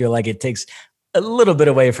with. You feel like it takes a little bit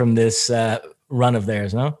away from this run of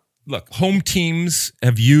theirs, no? Look, home teams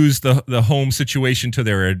have used the home situation to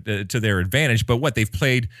their advantage, but what they've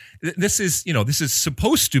played, this is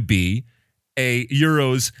supposed to be a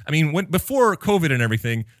Euros. I mean, before COVID and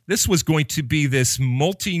everything, this was going to be this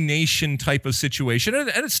multi-nation type of situation, and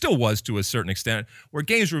it still was to a certain extent, where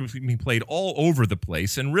games were being played all over the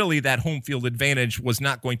place, and really that home field advantage was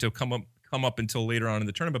not going to come up until later on in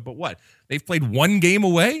the tournament. But what? They've played one game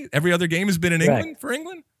away? Every other game has been in England for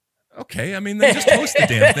England? Okay, I mean, they just host the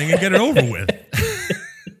damn thing and get it over with.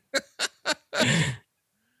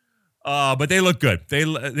 But they look good. They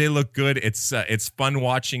look good. It's fun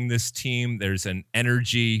watching this team. There's an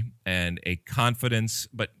energy and a confidence.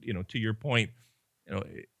 But to your point,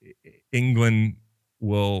 England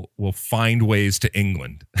will find ways to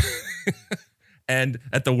England, and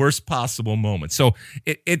at the worst possible moment. So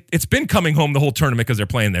it's been coming home the whole tournament because they're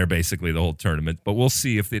playing there basically the whole tournament. But we'll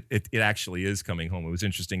see if it actually is coming home. It was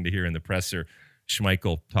interesting to hear in the presser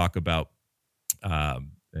Schmeichel talk about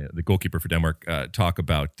the goalkeeper for Denmark talk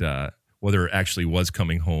about whether it actually was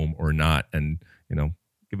coming home or not. And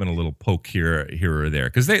giving a little poke here or there,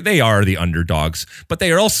 because they are the underdogs, but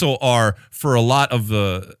they also are, for a lot of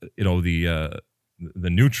the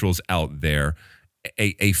neutrals out there,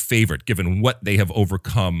 a favorite, given what they have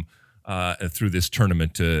overcome through this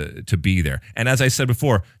tournament to be there. And as I said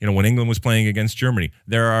before, when England was playing against Germany,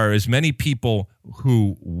 there are as many people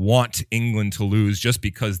who want England to lose just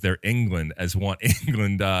because they're England as want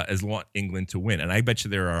England to win. And I bet you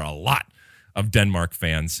there are a lot of Denmark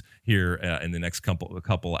fans here in the next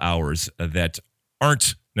couple hours that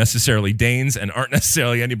aren't necessarily Danes and aren't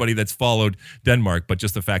necessarily anybody that's followed Denmark, but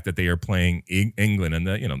just the fact that they are playing England and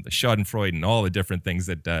the Schadenfreude and all the different things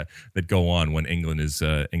that go on when England is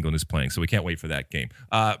playing. So we can't wait for that game.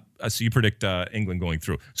 So you predict England going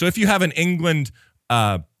through. So if you have an England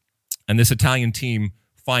and this Italian team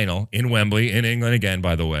final in Wembley, in England again,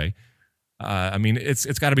 by the way,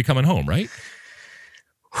 it's got to be coming home, right?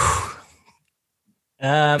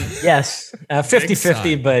 Yes,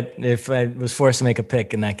 50-50, but if I was forced to make a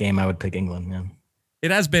pick in that game, I would pick England. Yeah. It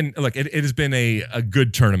has been, look, it has been a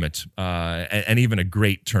good tournament, and even a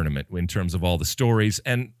great tournament in terms of all the stories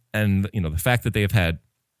and the fact that they have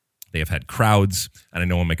had crowds. And I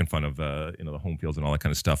know I'm making fun of the home fields and all that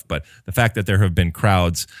kind of stuff, but the fact that there have been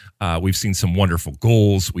crowds, we've seen some wonderful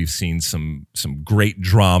goals, we've seen some great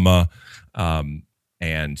drama,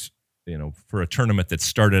 and for a tournament that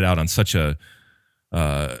started out on such a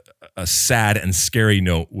sad and scary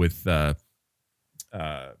note with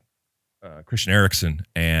Christian Eriksen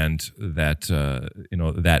and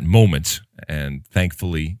that moment, and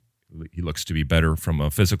thankfully he looks to be better from a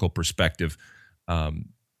physical perspective.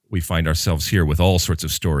 We find ourselves here with all sorts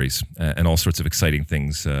of stories and all sorts of exciting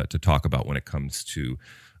things to talk about when it comes to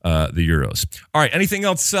the Euros. All right, anything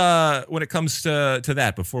else when it comes to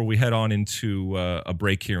that before we head on into a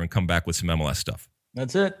break here and come back with some MLS stuff?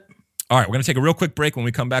 That's it. All right, we're going to take a real quick break. When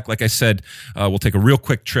we come back, like I said, we'll take a real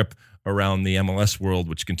quick trip around the MLS world,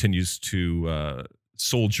 which continues to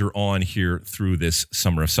soldier on here through this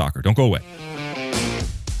summer of soccer. Don't go away.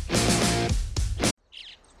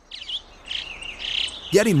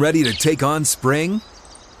 Getting ready to take on spring?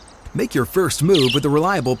 Make your first move with the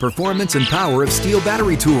reliable performance and power of Steel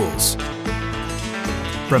battery tools.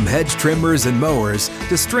 From hedge trimmers and mowers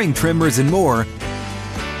to string trimmers and more,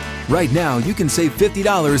 right now, you can save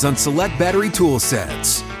 $50 on select battery tool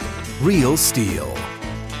sets. Real Steel.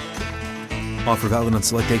 Offer valid on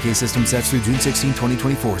select AK system sets through June 16,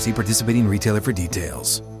 2024. See participating retailer for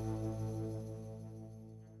details.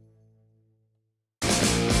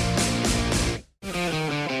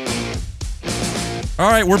 All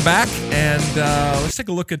right, we're back, and let's take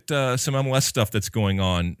a look at some MLS stuff that's going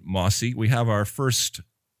on, Mosse. We have our first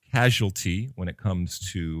casualty when it comes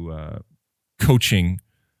to coaching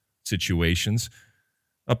situations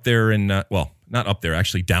up there in not up there,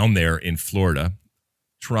 actually down there in Florida.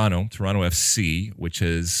 Toronto FC, which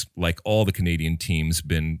has, like all the Canadian teams,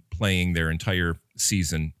 been playing their entire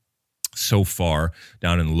season so far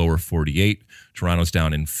down in the lower 48. Toronto's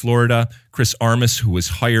down in Florida. Armas, who was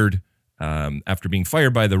hired after being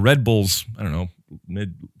fired by the Red Bulls,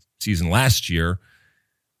 mid-season last year,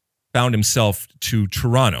 found himself to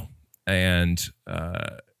Toronto, and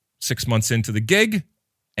 6 months into the gig,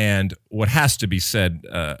 and what has to be said,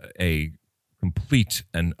 a complete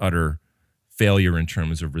and utter failure in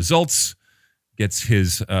terms of results, gets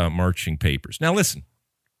his marching papers. Now, listen,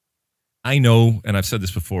 I know, and I've said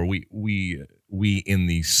this before, we in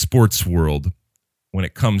the sports world, when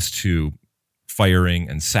it comes to firing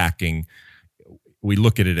and sacking, we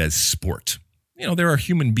look at it as sport. There are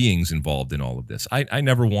human beings involved in all of this. I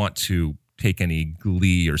never want to take any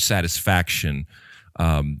glee or satisfaction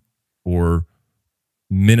or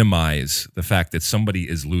minimize the fact that somebody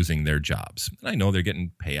is losing their jobs. And I know they're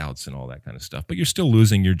getting payouts and all that kind of stuff, but you're still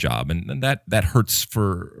losing your job, and that hurts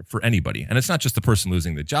for anybody. And it's not just the person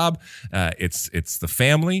losing the job; it's the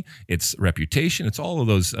family, it's reputation, it's all of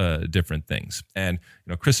those different things. And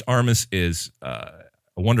Armas is a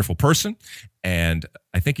wonderful person, and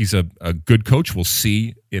I think he's a good coach. We'll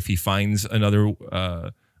see if he finds another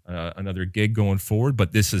gig going forward,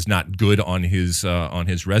 but this is not good on his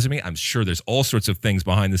resume. I'm sure there's all sorts of things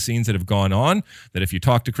behind the scenes that have gone on that if you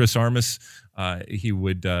talk to Armas, he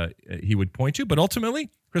would point to. But ultimately,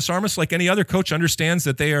 Armas, like any other coach, understands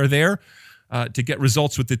that they are there to get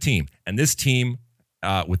results with the team, and this team,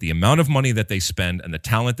 with the amount of money that they spend and the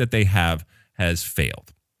talent that they have, has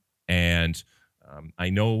failed. And I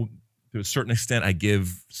know to a certain extent, I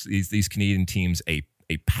give these Canadian teams a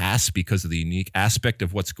pass because of the unique aspect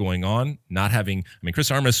of what's going on. Not having,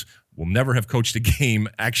 Armas will never have coached a game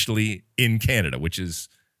actually in Canada, which is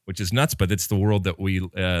which is nuts, but it's the world that we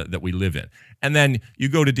live in. And then you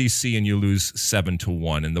go to DC and you lose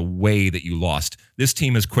 7-1, and the way that you lost. This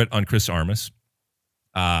team has quit on Chris Armas.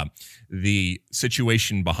 The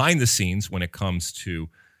situation behind the scenes when it comes to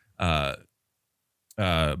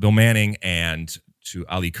Bill Manning and to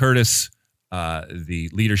Ali Curtis, the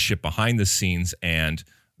leadership behind the scenes, and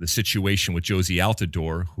the situation with Josie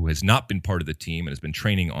Altidore, who has not been part of the team and has been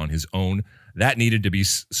training on his own, that needed to be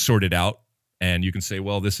sorted out. And you can say,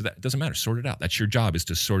 well, this or that. It doesn't matter. Sort it out. That's your job, is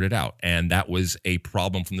to sort it out. And that was a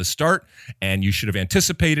problem from the start, and you should have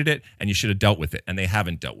anticipated it, and you should have dealt with it, and they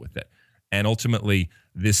haven't dealt with it. And ultimately,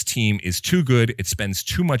 this team is too good. It spends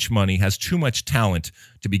too much money, has too much talent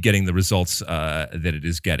to be getting the results that it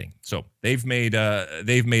is getting. So they've made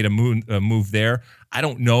a move there. I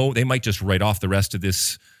don't know. They might just write off the rest of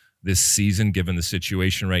this season, given the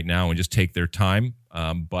situation right now, and just take their time.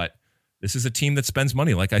 But this is a team that spends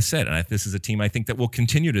money, like I said, and this is a team I think that will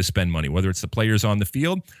continue to spend money, whether it's the players on the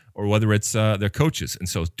field or whether it's their coaches. And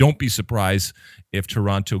so don't be surprised if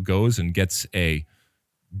Toronto goes and gets a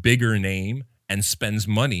bigger name and spends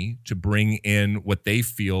money to bring in what they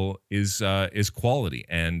feel is quality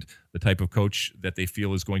and the type of coach that they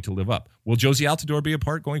feel is going to live up. Will Josie Altidore be a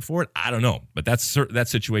part going forward? I don't know, but that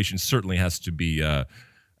situation certainly has to be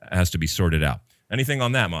sorted out. Anything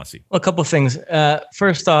on that, Mosse? Well, a couple of things.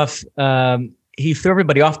 First off, he threw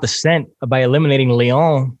everybody off the scent by eliminating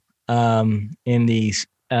Lyon in the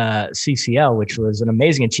CCL, which was an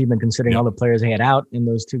amazing achievement considering all the players they had out in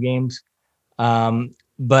those two games.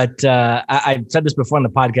 But I said this before on the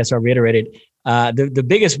podcast, so I'll reiterate it. The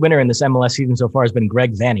biggest winner in this MLS season so far has been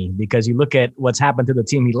Greg Vanney, because you look at what's happened to the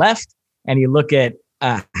team he left, and you look at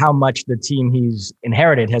how much the team he's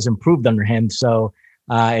inherited has improved under him. So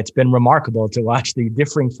it's been remarkable to watch the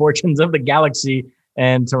differing fortunes of the Galaxy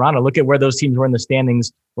and Toronto. Look at where those teams were in the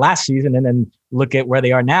standings last season, and then look at where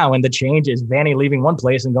they are now. And the change is Vanney leaving one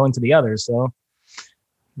place and going to the other. So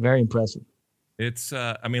very impressive. It's,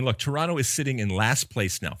 look, Toronto is sitting in last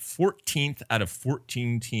place now, 14th out of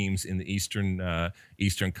 14 teams in the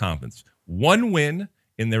Eastern Conference. 1 win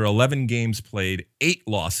in their 11 games played, 8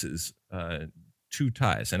 losses, 2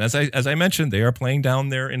 ties. And as I mentioned, they are playing down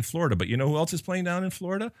there in Florida. But you know who else is playing down in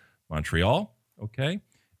Florida? Montreal, okay,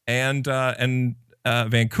 and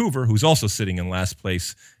Vancouver, who's also sitting in last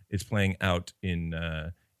place, is playing out in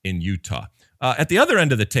Utah. At the other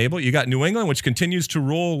end of the table, you got New England, which continues to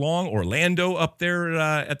roll along. Orlando up there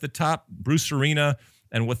at the top. Bruce Arena,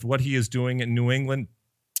 and with what he is doing in New England,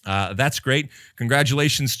 that's great.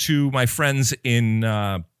 Congratulations to my friends in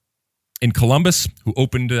Columbus, who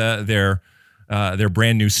opened their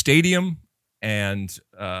brand new stadium, and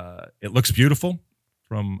it looks beautiful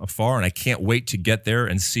from afar. And I can't wait to get there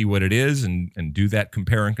and see what it is and do that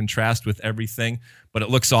compare and contrast with everything. But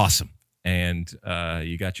it looks awesome, and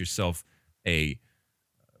you got yourself a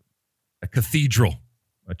cathedral,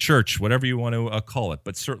 a church, whatever you want to call it,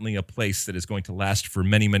 but certainly a place that is going to last for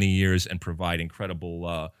many, many years and provide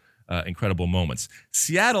incredible moments.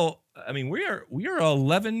 Seattle, we are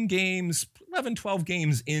 11, 12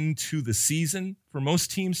 games into the season for most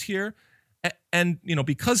teams here. And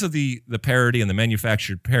because of the parity and the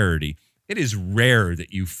manufactured parity, it is rare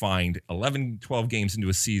that you find 11, 12 games into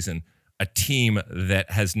a season, a team that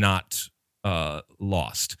has not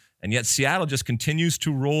lost. And yet Seattle just continues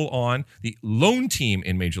to roll on, the lone team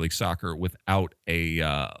in Major League Soccer without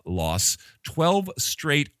a loss. 12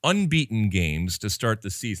 straight unbeaten games to start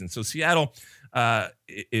the season. So Seattle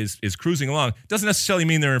is cruising along. Doesn't necessarily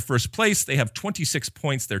mean they're in first place. They have 26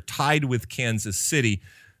 points. They're tied with Kansas City.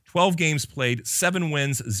 12 games played, 7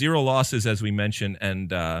 wins, 0 losses, as we mentioned,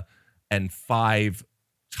 and 5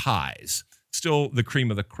 ties. Still the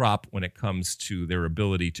cream of the crop when it comes to their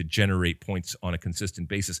ability to generate points on a consistent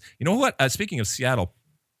basis. You know what? Speaking of Seattle,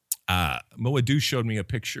 Moadu showed me a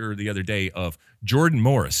picture the other day of Jordan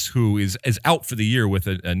Morris, who is out for the year with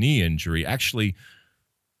a knee injury, actually,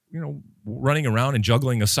 running around and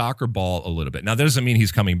juggling a soccer ball a little bit. Now, that doesn't mean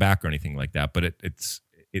he's coming back or anything like that, but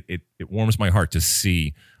it warms my heart to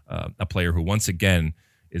see a player who once again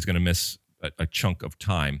is going to miss a chunk of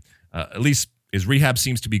time. At least his rehab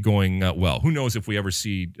seems to be going well. Who knows if we ever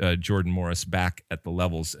see Jordan Morris back at the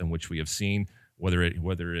levels in which we have seen, whether it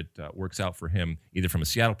works out for him, either from a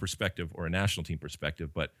Seattle perspective or a national team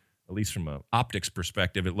perspective. But at least from an optics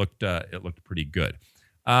perspective, it looked pretty good.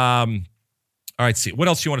 All right, see what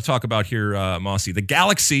else you want to talk about here, Mosse? The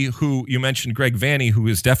Galaxy, who you mentioned, Greg Vanney, who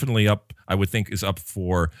is definitely up. I would think is up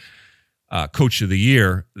for Coach of the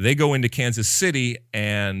Year. They go into Kansas City,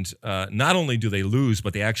 and not only do they lose,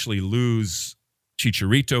 but they actually lose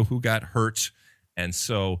Chicharito, who got hurt. And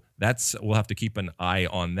so we'll have to keep an eye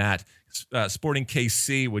on that, Sporting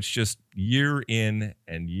KC, which just year in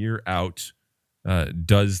and year out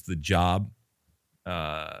does the job,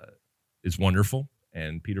 is wonderful.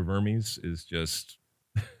 And Peter Vermes is just,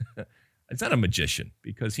 it's not a magician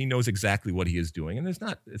because he knows exactly what he is doing. And there's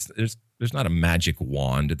not a magic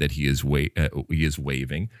wand that he is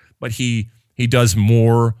waving, but he does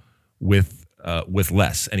more with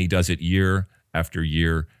less, and he does it year after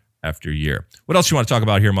year after year. What else you want to talk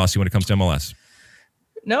about here, Mosse, when it comes to MLS?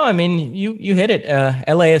 No, I mean, you hit it.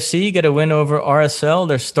 LAFC get a win over RSL.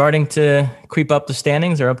 They're starting to creep up the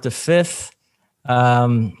standings. They're up to 5th.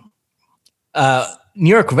 New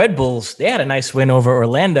York Red Bulls, they had a nice win over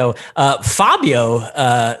Orlando.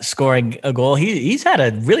 Fabio scoring a goal. He's had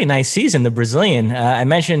a really nice season, the Brazilian. I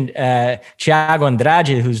mentioned Thiago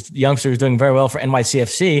Andrade, who's the youngster who's doing very well for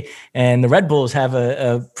NYCFC, and the Red Bulls have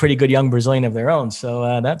a pretty good young Brazilian of their own.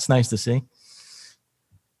 So that's nice to see.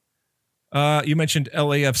 You mentioned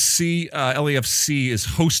LAFC. LAFC is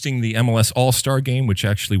hosting the MLS All-Star Game, which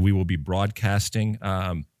actually we will be broadcasting.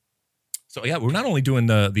 So, yeah, we're not only doing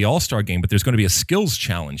the All-Star Game, but there's going to be a skills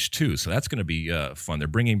challenge, too. So that's going to be fun. They're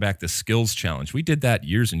bringing back the skills challenge. We did that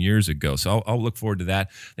years and years ago, so I'll look forward to that.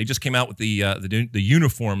 They just came out with the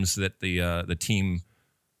uniforms that the team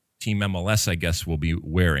MLS, I guess, will be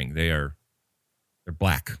wearing. They're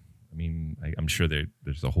black. I mean, I'm sure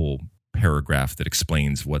there's a whole paragraph that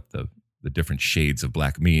explains what the different shades of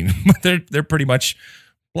black mean, but they're pretty much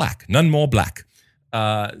black, none more black.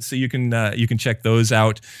 So you can check those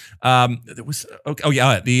out. There was we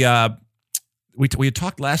had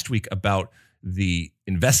talked last week about the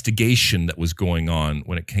investigation that was going on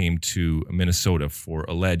when it came to Minnesota for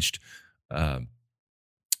alleged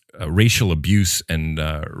racial abuse and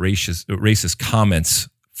racist comments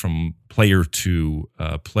from player to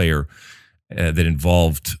player that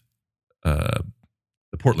involved the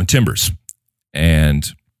Portland Timbers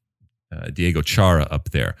and Diego Chara up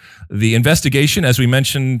there. The investigation, as we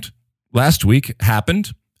mentioned last week,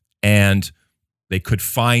 happened, and they could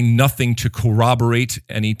find nothing to corroborate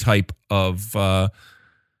any type of to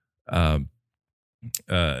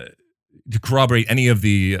corroborate any of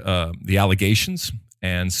the allegations,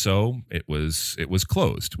 and so it was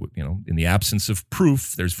closed. You know, in the absence of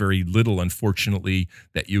proof, there's very little, unfortunately,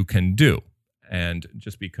 that you can do. And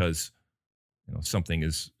just because something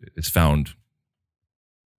is found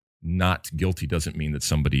not guilty doesn't mean that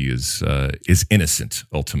somebody is innocent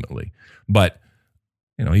ultimately. But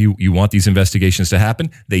you want these investigations to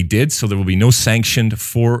happen. They did, so there will be no sanctions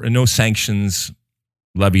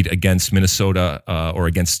levied against Minnesota or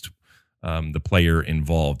against the player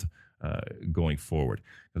involved going forward,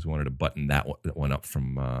 because we wanted to button that one up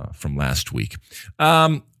from last week.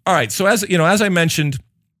 All right, so as I mentioned,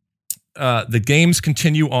 the games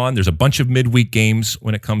continue on. There's a bunch of midweek games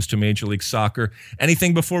when it comes to Major League Soccer.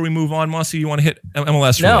 Anything before we move on, Mosse? You want to hit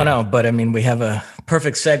MLS? No, but I mean, we have a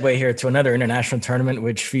perfect segue here to another international tournament,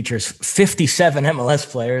 which features 57 MLS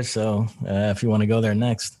players. So if you want to go there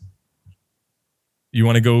next. You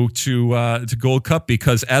want to go to Gold Cup,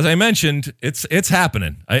 because as I mentioned, it's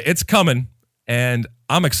happening. It's coming, and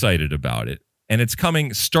I'm excited about it. And it's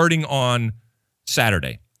coming starting on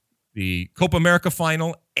Saturday. The Copa America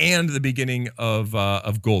final and the beginning of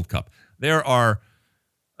Gold Cup. There are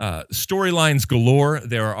storylines galore.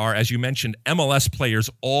 There are, as you mentioned, MLS players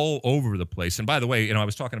all over the place. And by the way, I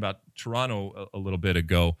was talking about Toronto a little bit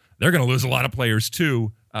ago. They're going to lose a lot of players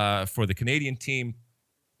too for the Canadian team.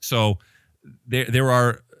 So there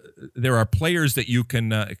are players that you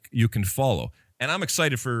can follow. And I'm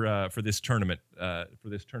excited for this tournament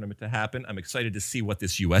to happen. I'm excited to see what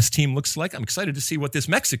this U.S. team looks like. I'm excited to see what this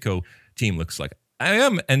Mexico team looks like. I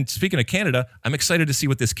am, and speaking of Canada, I'm excited to see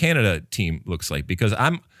what this Canada team looks like, because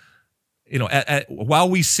while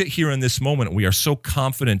we sit here in this moment, we are so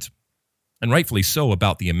confident, and rightfully so,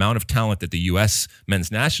 about the amount of talent that the U.S.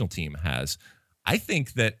 men's national team has. I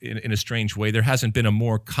think that in a strange way, there hasn't been a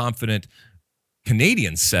more confident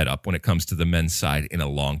Canadian setup when it comes to the men's side in a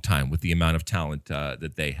long time, with the amount of talent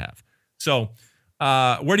that they have. So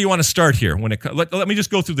where do you want to start here? Let me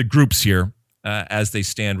just go through the groups here as they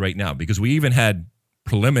stand right now, because we even had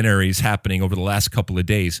preliminaries happening over the last couple of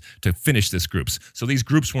days to finish this groups. So these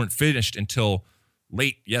groups weren't finished until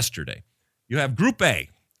late yesterday. You have Group A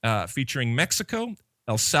featuring Mexico,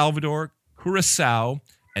 El Salvador, Curacao,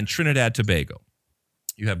 and Trinidad Tobago.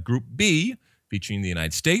 You have Group B featuring the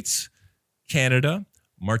United States, Canada,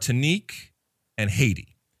 Martinique, and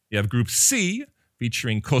Haiti. You have Group C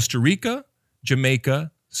featuring Costa Rica,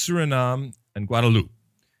 Jamaica, Suriname, and Guadeloupe.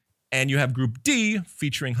 And you have Group D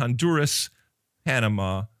featuring Honduras,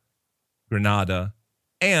 Panama, Grenada,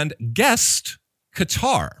 and guest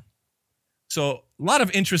Qatar. So lot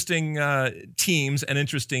of interesting teams and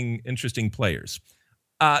interesting players.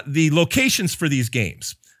 The locations for these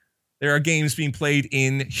games. There are games being played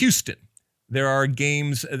in Houston. There are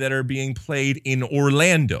games that are being played in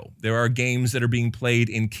Orlando. There are games that are being played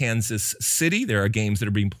in Kansas City. There are games that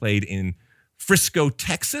are being played in Frisco,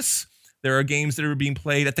 Texas. There are games that are being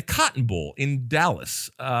played at the Cotton Bowl in Dallas.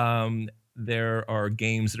 There are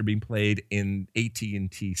games that are being played in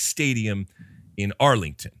AT&T Stadium in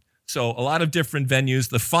Arlington. So a lot of different venues.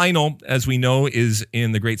 The final, as we know, is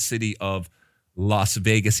in the great city of Las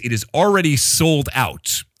Vegas. It is already sold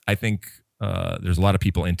out. I think there's a lot of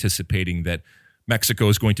people anticipating that Mexico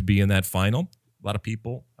is going to be in that final. A lot of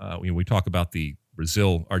people, we talk about the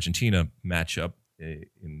Brazil-Argentina matchup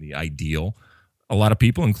in the ideal. A lot of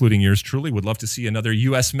people, including yours truly, would love to see another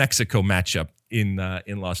U.S.-Mexico matchup in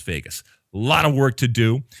Las Vegas. A lot of work to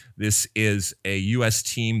do. This is a U.S.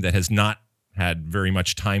 team that has not had very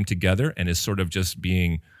much time together and is sort of just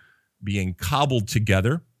being cobbled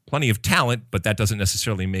together. Plenty of talent, but that doesn't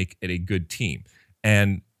necessarily make it a good team.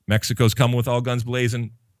 And Mexico's coming with all guns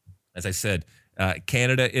blazing. As I said,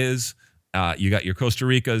 Canada is. You got your Costa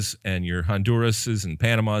Ricas and your Hondurases and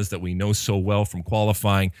Panamas that we know so well from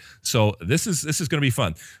qualifying. So this is going to be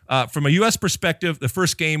fun. From a U.S. perspective, the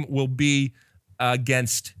first game will be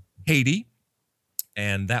against Haiti,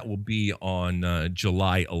 and that will be on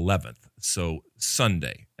July 11th, so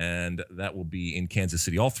Sunday, and that will be in Kansas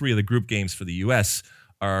City. All three of the group games for the U.S.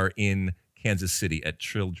 are in Kansas City at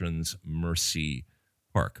Children's Mercy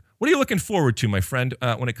Park. What are you looking forward to, my friend,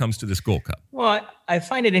 when it comes to this Gold Cup? Well, I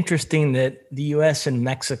find it interesting that the U.S. and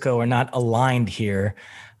Mexico are not aligned here.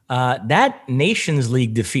 That Nations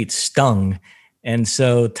League defeat stung. And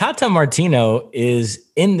so Tata Martino is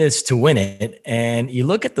in this to win it. And you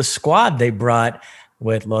look at the squad they brought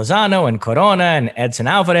with Lozano and Corona and Edson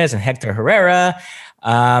Alvarez and Hector Herrera.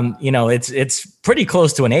 It's pretty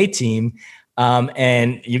close to an A team.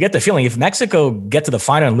 And you get the feeling if Mexico get to the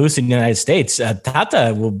final and lose to the United States,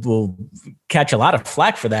 Tata will catch a lot of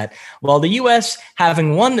flack for that. While the U.S.,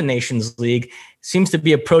 having won the Nations League, seems to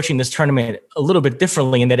be approaching this tournament a little bit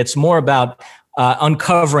differently in that it's more about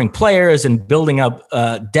uncovering players and building up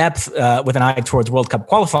depth with an eye towards World Cup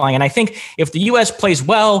qualifying. And I think if the U.S. plays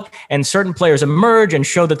well and certain players emerge and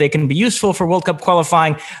show that they can be useful for World Cup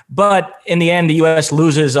qualifying, but in the end, the U.S.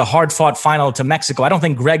 loses a hard-fought final to Mexico, I don't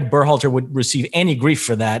think Greg Berhalter would receive any grief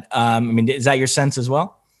for that. Is that your sense as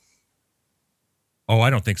well? Oh, I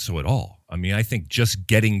don't think so at all. I mean, I think just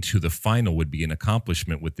getting to the final would be an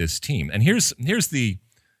accomplishment with this team. And here's the...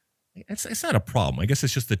 It's not a problem. I guess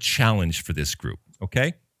it's just the challenge for this group,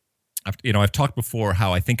 okay? I've talked before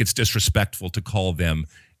how I think it's disrespectful to call them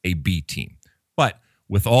a B team. But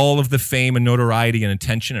with all of the fame and notoriety and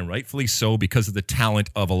attention, and rightfully so because of the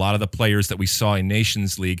talent of a lot of the players that we saw in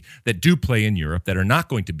Nations League that do play in Europe that are not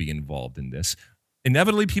going to be involved in this,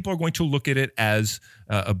 inevitably people are going to look at it as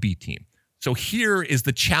a B team. So here is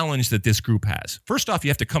the challenge that this group has. First off, you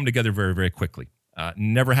have to come together very, very quickly,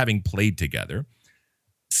 never having played together.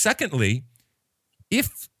 Secondly,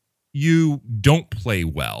 if you don't play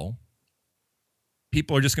well,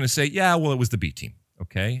 people are just going to say, yeah, well, it was the B team,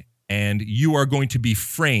 okay? And you are going to be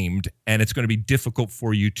framed, and it's going to be difficult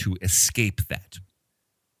for you to escape that.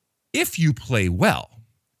 If you play well,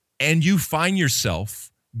 and you find yourself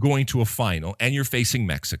going to a final, and you're facing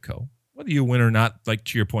Mexico, whether you win or not, like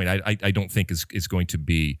to your point, I don't think is going to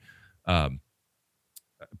be part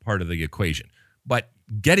of the equation. But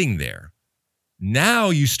getting there, now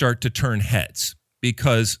you start to turn heads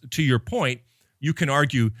because, to your point, you can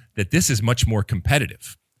argue that this is much more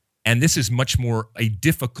competitive and this is much more a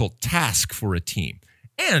difficult task for a team.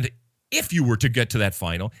 And if you were to get to that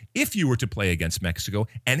final, if you were to play against Mexico,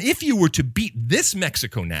 and if you were to beat this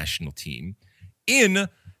Mexico national team in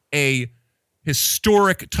a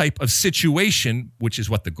historic type of situation, which is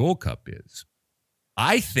what the Gold Cup is,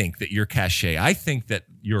 I think that your cachet, I think that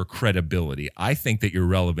your credibility, I think that your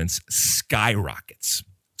relevance skyrockets.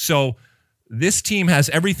 So this team has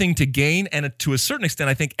everything to gain and to a certain extent,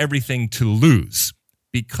 I think everything to lose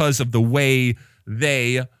because of the way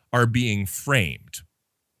they are being framed.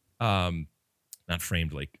 Not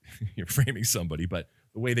framed like you're framing somebody, but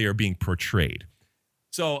the way they are being portrayed.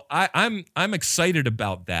 So I'm excited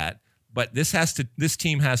about that, but this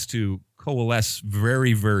team has to coalesce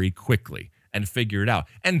very, very quickly and figure it out.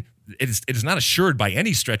 And it is not assured by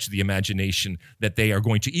any stretch of the imagination that they are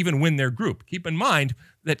going to even win their group. Keep in mind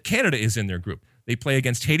that Canada is in their group. They play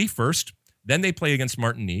against Haiti first, then they play against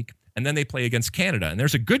Martinique, and then they play against Canada. And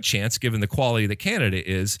there's a good chance, given the quality that Canada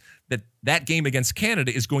is, that game against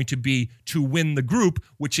Canada is going to be to win the group,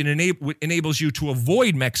 which enables you to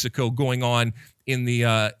avoid Mexico going on in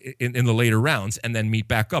the later rounds and then meet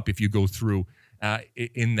back up if you go through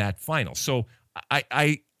in that final. So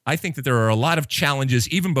I think that there are a lot of challenges,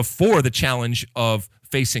 even before the challenge of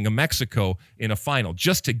facing a Mexico in a final.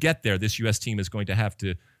 Just to get there, this U.S. team is going to have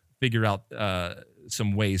to figure out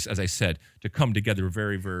some ways, as I said, to come together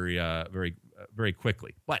very, very, very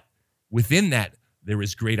quickly. But within that, there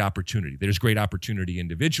is great opportunity. There's great opportunity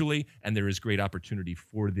individually, and there is great opportunity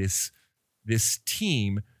for this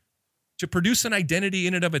team to produce an identity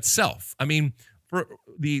in and of itself. I mean, for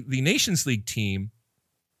the Nations League team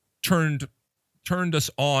turned us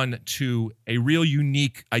on to a real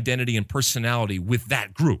unique identity and personality with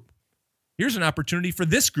that group. Here's an opportunity for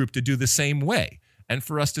this group to do the same way and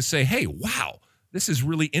for us to say, hey, wow, this is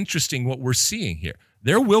really interesting what we're seeing here.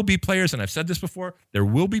 There will be players, and I've said this before, there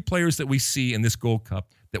will be players that we see in this Gold Cup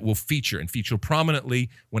that will feature prominently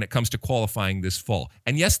when it comes to qualifying this fall.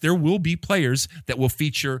 And yes, there will be players that will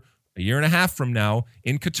feature a year and a half from now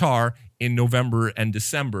in Qatar in November and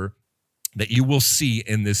December that you will see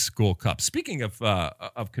in this Gold Cup. Speaking of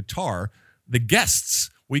Qatar, the guests,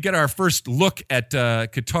 we get our first look at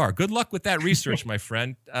Qatar. Good luck with that research, my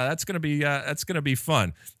friend. That's gonna be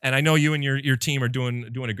fun. And I know you and your team are doing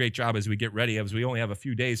a great job as we get ready, as we only have a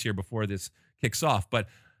few days here before this kicks off. But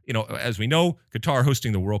as we know, Qatar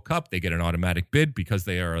hosting the World Cup, they get an automatic bid because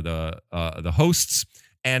they are the hosts.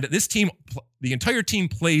 And this team, the entire team,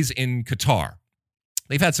 plays in Qatar.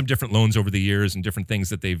 They've had some different loans over the years and different things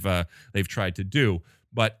that they've tried to do,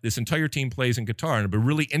 but this entire team plays in Qatar, and it'll be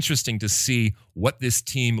really interesting to see what this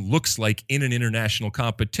team looks like in an international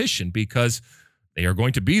competition because they are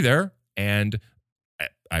going to be there, and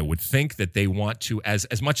I would think that they want to,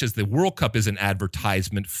 as much as the World Cup is an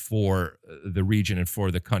advertisement for the region and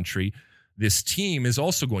for the country, this team is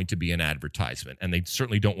also going to be an advertisement, and they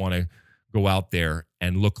certainly don't want to go out there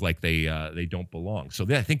and look like they don't belong. So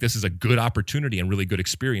I think this is a good opportunity and really good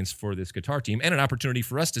experience for this Qatar team and an opportunity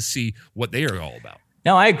for us to see what they are all about.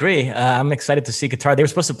 No, I agree. I'm excited to see Qatar. They were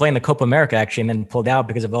supposed to play in the Copa America, actually, and then pulled out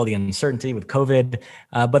because of all the uncertainty with COVID.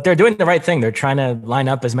 But they're doing the right thing. They're trying to line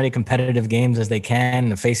up as many competitive games as they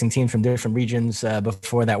can, facing teams from different regions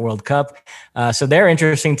before that World Cup. So they're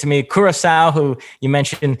interesting to me. Curaçao, who you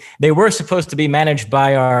mentioned, they were supposed to be managed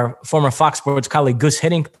by our former Fox Sports colleague, Gus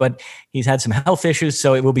Hiddink, but he's had some health issues.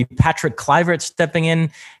 So it will be Patrick Kluivert stepping in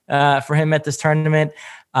for him at this tournament.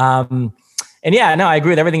 And yeah, no, I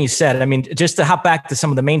agree with everything you said. I mean, just to hop back to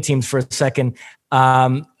some of the main teams for a second,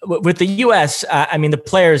 with the U.S., I mean, the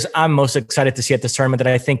players I'm most excited to see at this tournament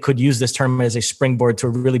that I think could use this tournament as a springboard to a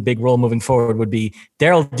really big role moving forward would be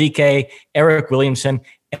Daryl Dike, Eric Williamson,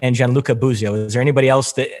 and Gianluca Busio. Is there anybody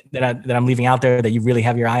else that I'm leaving out there that you really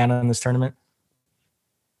have your eye on this tournament?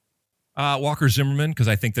 Walker Zimmerman, because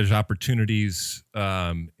I think there's opportunities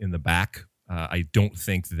in the back. I don't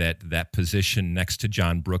think that position next to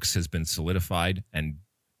John Brooks has been solidified and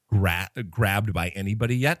grabbed by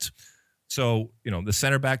anybody yet. So, the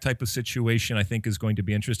center back type of situation, I think, is going to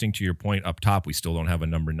be interesting. To your point, up top, we still don't have a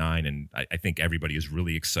number 9, and I think everybody is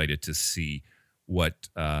really excited to see what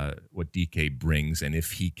DK brings and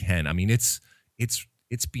if he can. I mean, it's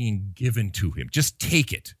being given to him. Just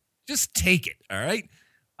take it. All right.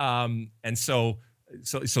 And so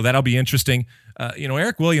that'll be interesting.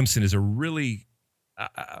 Eric Williamson is a really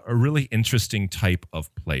interesting type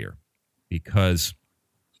of player because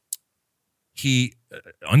he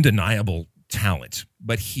undeniable talent,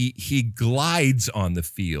 but he glides on the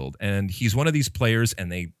field, and he's one of these players,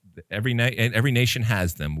 and every nation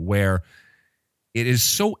has them, where it is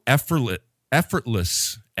so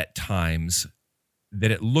effortless at times that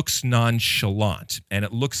it looks nonchalant, and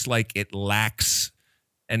it looks like it lacks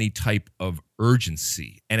any type of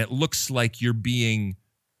urgency, and it looks like you're being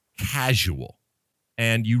casual.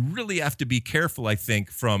 And you really have to be careful, I think,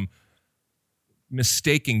 from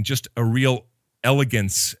mistaking just a real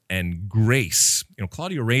elegance and grace.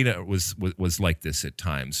 Claudio Reyna was like this at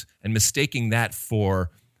times, and mistaking that for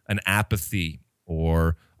an apathy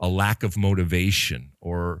or a lack of motivation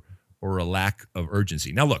or a lack of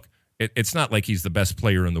urgency. Now, look, it's not like he's the best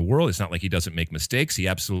player in the world. It's not like he doesn't make mistakes. He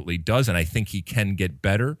absolutely does, and I think he can get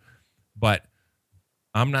better. But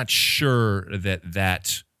I'm not sure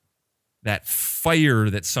that fire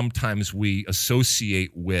that sometimes we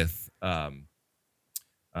associate with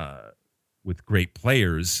great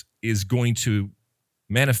players is going to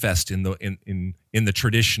manifest in the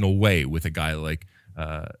traditional way with a guy like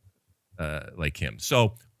him.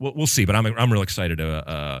 So we'll see. But I'm real excited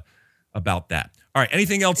about that. All right.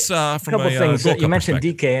 Anything else from a couple things? You mentioned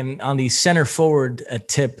DK, and on the center forward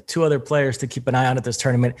tip, two other players to keep an eye on at this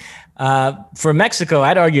tournament. For Mexico,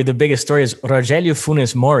 I'd argue the biggest story is Rogelio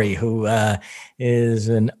Funes Mori, who is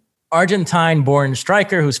an Argentine-born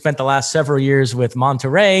striker who spent the last several years with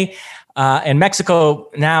Monterrey. And Mexico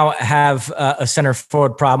now have a center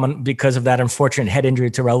forward problem because of that unfortunate head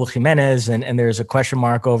injury to Raul Jimenez. And there's a question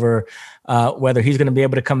mark over whether he's going to be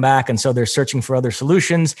able to come back. And so they're searching for other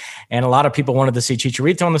solutions. And a lot of people wanted to see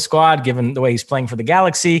Chicharito in the squad, given the way he's playing for the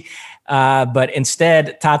Galaxy. But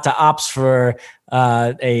instead, Tata opts for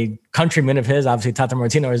a countryman of his. Obviously, Tata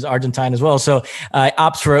Martino is Argentine as well. So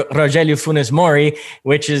opts for Rogelio Funes Mori,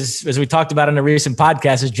 which is, as we talked about in a recent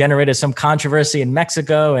podcast, has generated some controversy in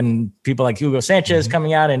Mexico and people like Hugo Sanchez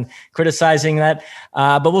coming out and criticizing that.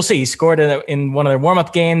 But we'll see. He scored in one of their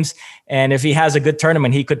warm-up games. And if he has a good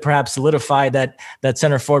tournament, he could perhaps solidify that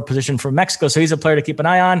center forward position for Mexico. So he's a player to keep an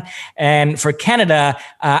eye on. And for Canada,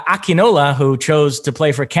 Akinola, who chose to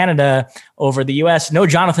play for Canada over the U.S. No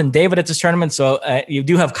Jonathan David at this tournament. So you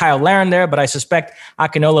do have Kyle Larin there, but I suspect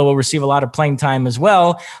Akinola will receive a lot of playing time as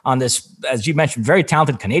well on this, as you mentioned, very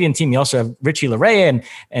talented Canadian team. You also have Richie Larea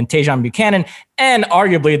and Tejan Buchanan, and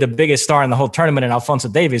arguably the biggest star in the whole tournament in Alphonso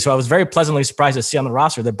Davies. So I was very pleasantly surprised to see on the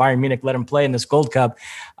roster that Bayern Munich let him play in this Gold Cup.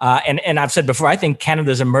 And I've said before, I think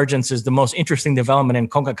Canada's emergence is the most interesting development in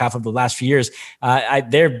CONCACAF of the last few years.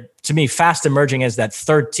 They're, to me, fast emerging as that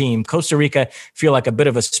third team. Costa Rica feel like a bit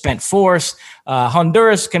of a spent force.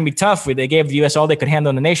 Honduras can be tough. They gave the U.S. all they could handle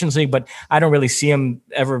in the Nations League, but I don't really see them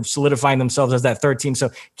ever solidifying themselves as that third team. So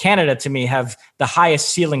Canada, to me, have the highest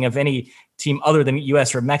ceiling of any team other than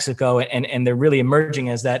U.S. or Mexico, and they're really emerging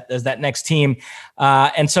as that next team.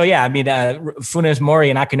 And so, yeah, I mean, Funes Mori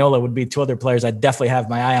and Akinola would be two other players I definitely have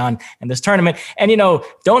my eye on in this tournament. And,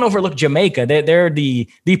 don't overlook Jamaica. They're the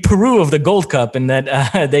Peru of the Gold Cup, in that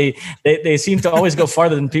they seem to always go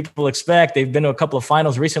farther than people expect. They've been to a couple of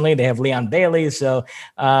finals recently. They have Leon Bailey. So,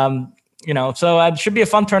 so it should be a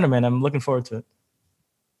fun tournament. I'm looking forward to it.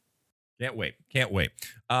 Can't wait.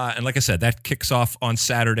 And like I said, that kicks off on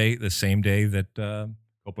Saturday, the same day that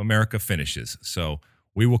Copa America finishes. So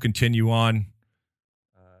we will continue on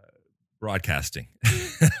broadcasting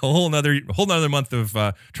a whole nother month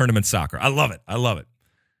of tournament soccer. I love it.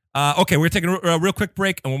 Okay, we're taking a real quick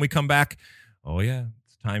break, and when we come back,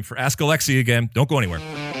 it's time for Ask Alexi again. Don't go anywhere.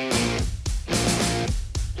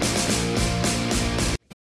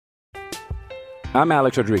 I'm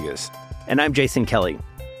Alex Rodriguez. And I'm Jason Kelly.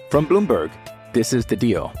 From Bloomberg, this is The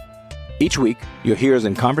Deal. Each week, you'll hear us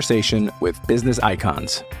in conversation with business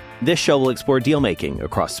icons. This show will explore deal-making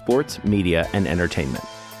across sports, media, and entertainment.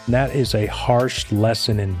 That is a harsh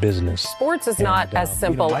lesson in business. Sports is not as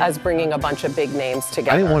simple as bringing a bunch of big names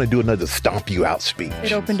together. I didn't want to do another stomp you out speech.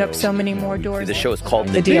 It opened up so many more doors. The show is called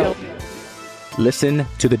The Deal. Listen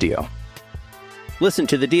to The Deal. Listen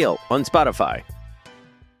to The Deal on Spotify.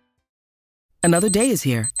 Another day is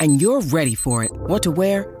here, and you're ready for it. What to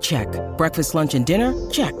wear? Check. Breakfast, lunch, and dinner?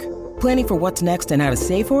 Check. Planning for what's next and how to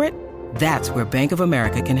save for it? That's where Bank of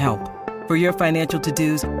America can help. For your financial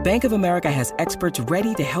to-dos, Bank of America has experts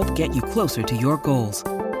ready to help get you closer to your goals.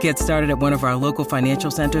 Get started at one of our local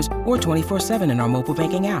financial centers or 24/7 in our mobile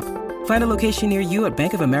banking app. Find a location near you at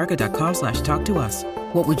bankofamerica.com/talktous.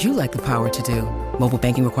 What would you like the power to do? Mobile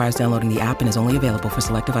banking requires downloading the app and is only available for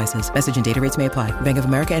select devices. Message and data rates may apply. Bank of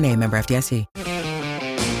America NA, member FDIC.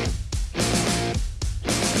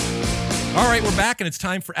 All right, we're back, and it's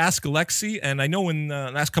time for Ask Alexi. And I know in the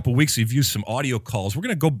last couple of weeks we've used some audio calls. We're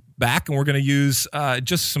going to go back, and we're going to use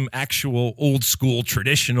just some actual old-school,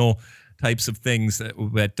 traditional types of things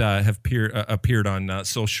that have appeared on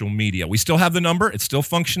social media. We still have the number. It's still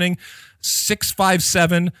functioning.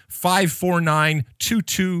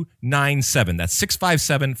 657-549-2297. That's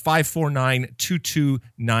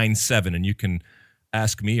 657-549-2297. And you can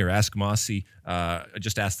ask me or ask Mosse,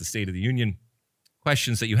 just ask the State of the Union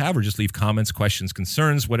questions that you have, or just leave comments, questions,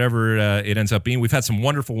 concerns, whatever it ends up being. We've had some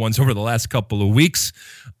wonderful ones over the last couple of weeks.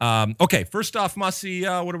 Okay, first off, Mosse,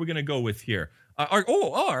 what are we going to go with here?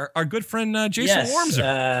 Our good friend Jason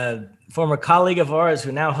Wormser. Former colleague of ours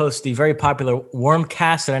who now hosts the very popular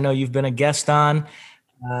Wormcast that I know you've been a guest on.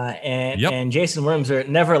 And Jason Wormser,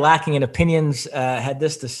 never lacking in opinions, had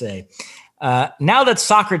this to say. Now that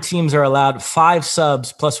soccer teams are allowed 5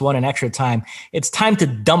 subs plus 1 in extra time, it's time to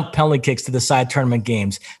dump penalty kicks to decide tournament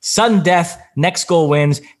games. Sudden death, next goal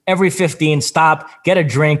wins. Every 15, stop, get a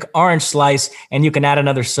drink, orange slice, and you can add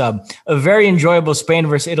another sub. A very enjoyable Spain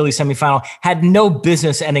versus Italy semifinal had no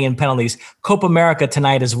business ending in penalties. Copa America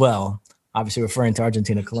tonight as well. Obviously referring to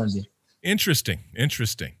Argentina, Colombia. Interesting.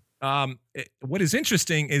 what is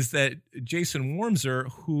interesting is that Jason Wormser,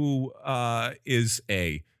 who is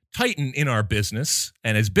a titan in our business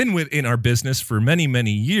and has been in our business for many,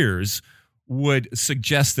 many years, would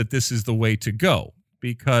suggest that this is the way to go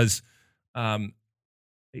because in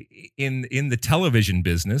the television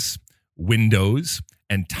business, windows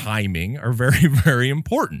and timing are very, very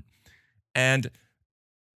important. And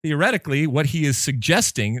theoretically, what he is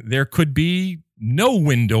suggesting, there could be no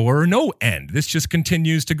window or no end. This just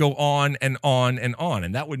continues to go on and on and on,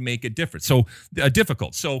 and that would make it different. So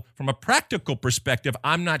difficult. So from a practical perspective,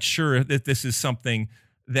 I'm not sure that this is something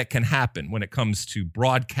that can happen when it comes to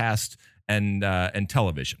broadcast and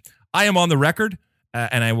television. I am on the record,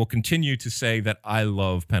 and I will continue to say that I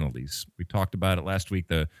love penalties. We talked about it last week.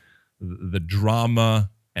 The drama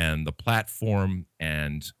and the platform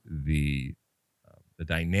and the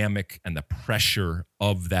dynamic and the pressure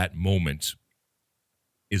of that moment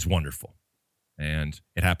is wonderful. And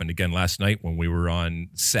it happened again last night when we were on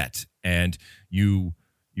set, and you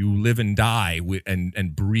live and die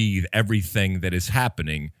and breathe everything that is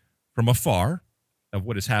happening from afar of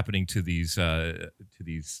what is happening to these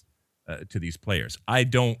players. I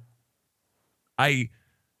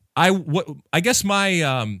guess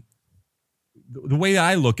my the way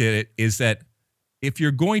I look at it is that if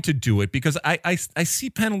you're going to do it, because I see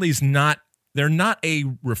penalties they're not a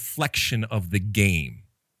reflection of the game.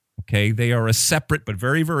 Okay, they are a separate but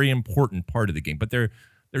very, very important part of the game, but they're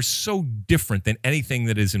so different than anything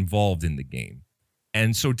that is involved in the game.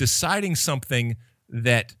 And so deciding something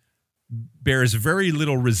that bears very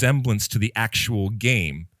little resemblance to the actual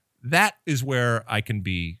game, that is where I can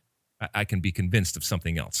be convinced of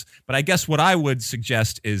something else. But I guess what I would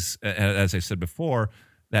suggest is, as I said before,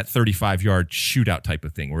 that 35-yard shootout type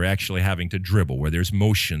of thing. We're actually having to dribble, where there's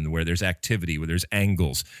motion, where there's activity, where there's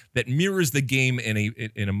angles that mirrors the game in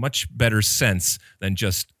a much better sense than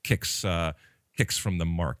just kicks from the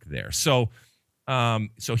mark there. So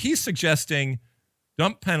he's suggesting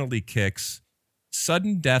dump penalty kicks,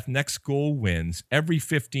 sudden death, next goal wins. Every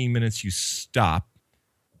 15 minutes you stop,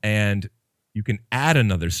 and you can add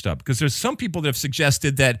another stop, because there's some people that have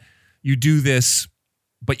suggested that you do this,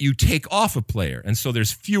 but you take off a player. And so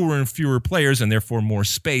there's fewer and fewer players, and therefore more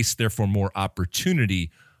space, therefore more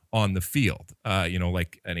opportunity on the field,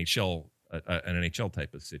 like an NHL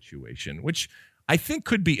type of situation, which I think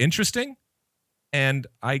could be interesting. And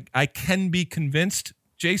I can be convinced,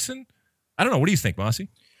 Jason. I don't know. What do you think, Mosse?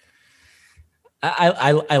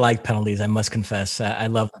 I like penalties, I must confess. I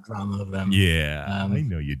love the drama of them. Yeah, I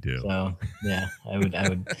know you do. So, yeah, I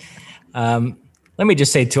would. Let me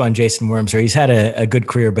just say, too, on Jason Wormser, he's had a good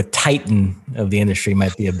career, but titan of the industry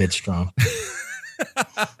might be a bit strong.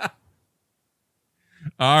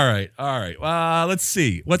 All right. Let's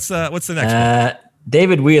see. What's the next one?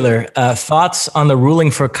 David Wheeler, thoughts on the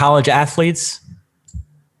ruling for college athletes?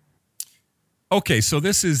 Okay, so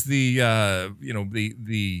this is the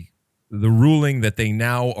ruling that they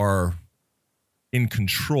now are in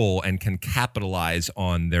control and can capitalize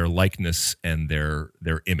on their likeness and their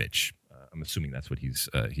image. I'm assuming that's what he's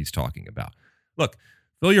talking about. Look,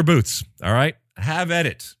 fill your boots, all right? Have at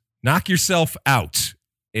it. Knock yourself out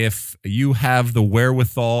if you have the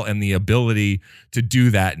wherewithal and the ability to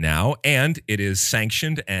do that now, and it is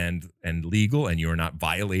sanctioned and legal, and you're not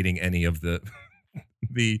violating any of the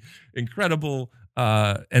incredible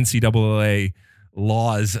NCAA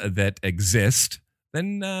laws that exist,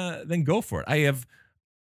 then go for it.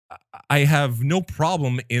 I have no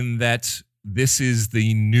problem in that this is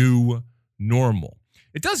the new normal.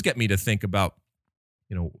 It does get me to think about,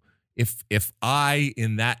 if I,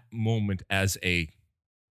 in that moment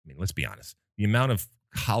let's be honest, the amount of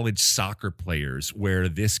college soccer players where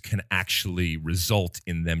this can actually result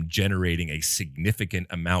in them generating a significant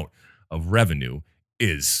amount of revenue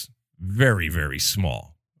is very, very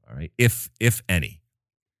small. All right. If any.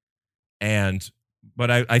 But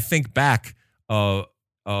I think back of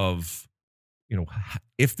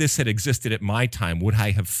if this had existed at my time, would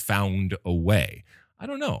I have found a way? I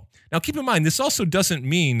don't know. Now, keep in mind, this also doesn't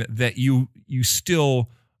mean that you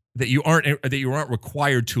aren't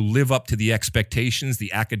required to live up to the expectations,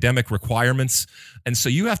 the academic requirements. And so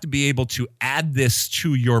you have to be able to add this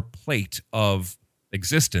to your plate of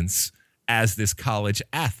existence as this college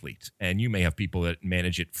athlete. And you may have people that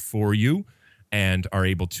manage it for you and are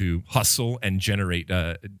able to hustle and generate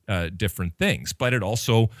different things. But it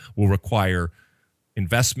also will require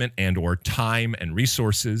investment and or time and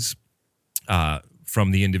resources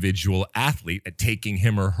from the individual athlete at taking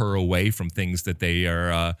him or her away from things that they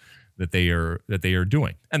that they are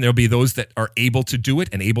doing. And there'll be those that are able to do it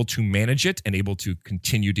and able to manage it and able to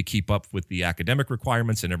continue to keep up with the academic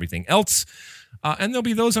requirements and everything else. And there'll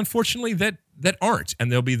be those, unfortunately, that aren't.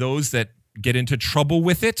 And there'll be those that get into trouble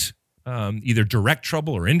with it, either direct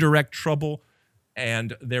trouble or indirect trouble.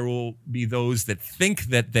 And there will be those that think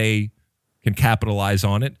that they can capitalize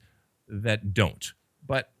on it that don't.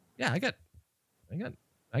 But yeah, I got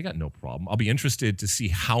no problem. I'll be interested to see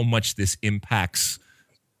how much this impacts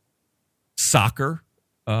soccer.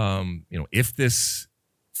 If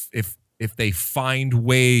they find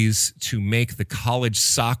ways to make the college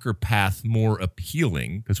soccer path more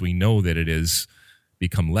appealing, because we know that it has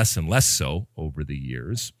become less and less so over the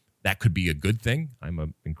years, that could be a good thing. I'm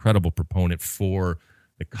an incredible proponent for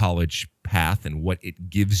the college path and what it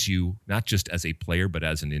gives you, not just as a player, but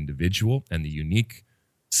as an individual, and the unique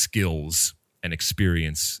skills and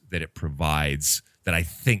experience that it provides that I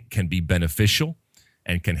think can be beneficial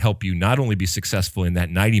and can help you not only be successful in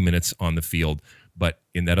that 90 minutes on the field, but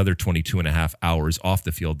in that other 22 and a half hours off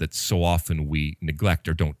the field that so often we neglect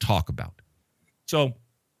or don't talk about. So,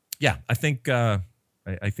 yeah, I think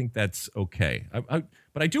that's okay.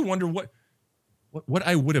 But I do wonder what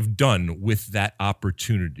I would have done with that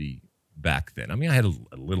opportunity back then. I mean, I had a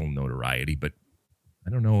little notoriety, but I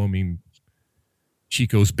don't know. I mean,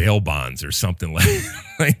 Chico's bail bonds or something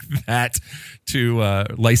like that to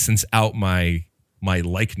license out my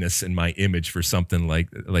likeness and my image for something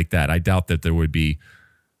like that. I doubt that there would be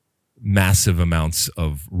massive amounts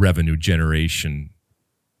of revenue generation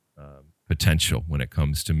potential when it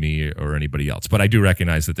comes to me or anybody else. But I do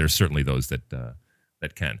recognize that there's certainly those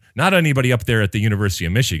that can. Not anybody up there at the University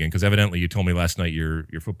of Michigan, because evidently you told me last night your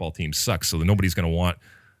football team sucks, so that nobody's going to want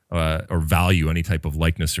or value any type of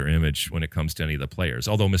likeness or image when it comes to any of the players.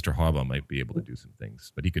 Although Mr. Harbaugh might be able to do some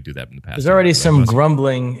things, but he could do that in the past. There's already some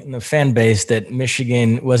grumbling in the fan base that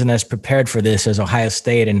Michigan wasn't as prepared for this as Ohio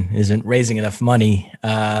State and isn't raising enough money.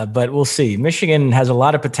 But we'll see. Michigan has a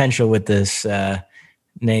lot of potential with this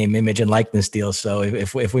name, image, and likeness deal. So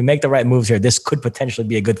if we make the right moves here, this could potentially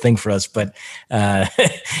be a good thing for us. But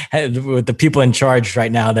with the people in charge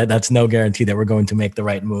right now, that's no guarantee that we're going to make the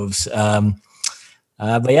right moves.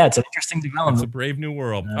 But yeah, it's an interesting development. It's a brave new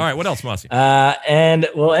world. All right, what else, Mosse? And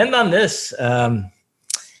we'll end on this.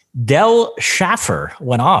 Del Schaffer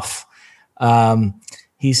went off.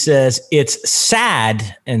 He says, it's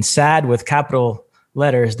sad, and sad with capital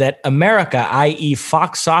letters, that America, i.e.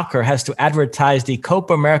 Fox Soccer, has to advertise the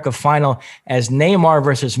Copa America final as Neymar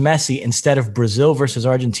versus Messi instead of Brazil versus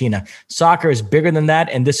Argentina. Soccer is bigger than that,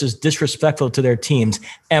 and this is disrespectful to their teams.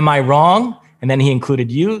 Am I wrong? And then he included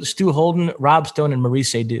you, Stu Holden, Rob Stone, and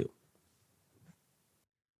Maurice Seydoux.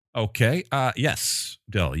 Okay. Yes,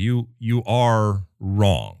 Del, you are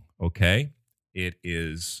wrong. Okay.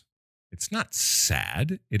 It's not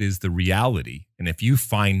sad. It is the reality. And if you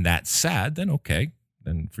find that sad, then okay.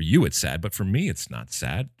 Then for you, it's sad. But for me, it's not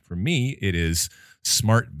sad. For me, it is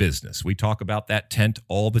smart business. We talk about that tent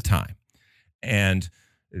all the time. And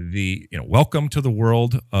welcome to the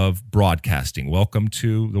world of broadcasting. Welcome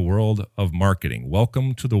to the world of marketing.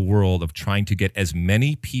 Welcome to the world of trying to get as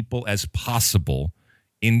many people as possible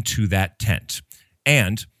into that tent.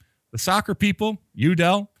 And the soccer people, you,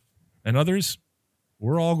 Del, and others,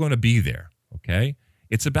 we're all going to be there, okay?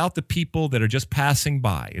 It's about the people that are just passing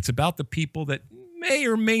by. It's about the people that may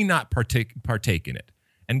or may not partake in it.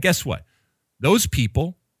 And guess what? Those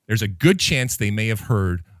people, there's a good chance they may have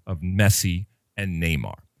heard of Messi and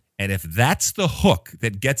Neymar. And if that's the hook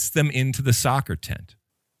that gets them into the soccer tent,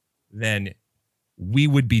 then we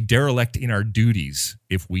would be derelict in our duties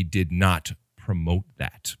if we did not promote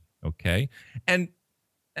that, okay? And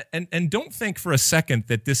don't think for a second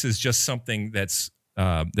that this is just something that's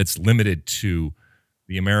limited to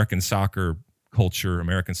the American soccer culture,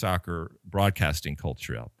 American soccer broadcasting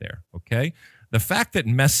culture out there, okay? The fact that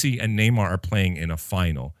Messi and Neymar are playing in a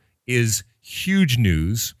final is huge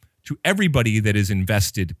news to everybody that is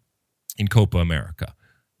invested in Copa America.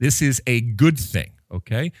 This is a good thing,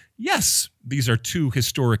 okay? Yes, these are two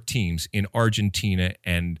historic teams in Argentina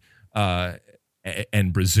and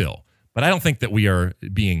Brazil, but I don't think that we are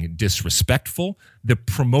being disrespectful. The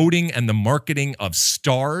promoting and the marketing of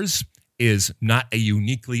stars is not a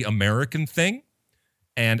uniquely American thing.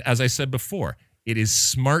 And as I said before, it is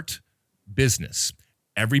smart business.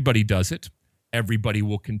 Everybody does it. Everybody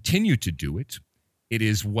will continue to do it. It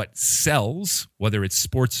is what sells, whether it's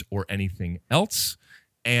sports or anything else.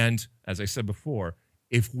 And as I said before,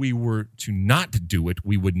 if we were to not do it,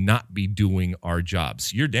 we would not be doing our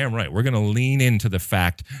jobs. You're damn right. We're going to lean into the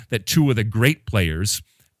fact that two of the great players,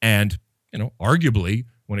 and arguably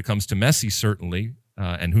when it comes to Messi, certainly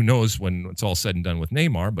and who knows when it's all said and done with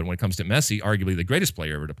Neymar, but when it comes to Messi, arguably the greatest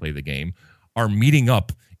player ever to play the game, are meeting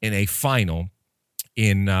up in a final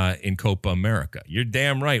in Copa America. You're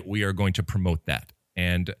damn right we are going to promote that.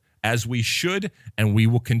 And as we should, and we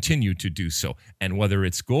will continue to do so. And whether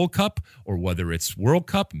it's Gold Cup or whether it's World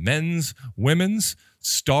Cup, men's, women's,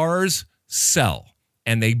 stars sell.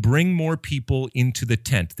 And they bring more people into the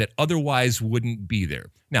tent that otherwise wouldn't be there.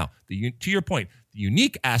 Now, to your point, the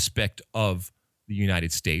unique aspect of the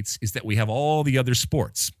United States is that we have all the other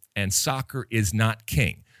sports, and soccer is not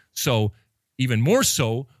king. So even more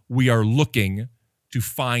so, we are looking to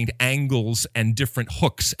find angles and different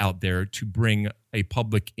hooks out there to bring a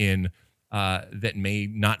public in that may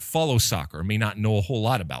not follow soccer, or may not know a whole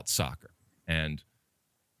lot about soccer. And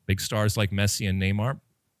big stars like Messi and Neymar,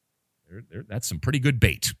 that's some pretty good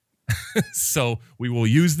bait. So we will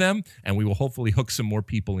use them, and we will hopefully hook some more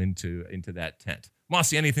people into that tent.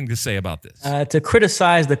 Mosse, anything to say about this? To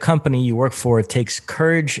criticize the company you work for, it takes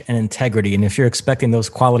courage and integrity. And if you're expecting those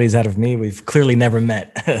qualities out of me, we've clearly never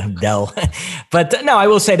met, Dell. But no, I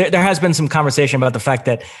will say there has been some conversation about the fact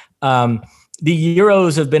that the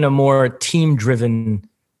Euros have been a more team-driven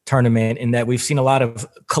tournament in that we've seen a lot of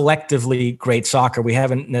collectively great soccer. We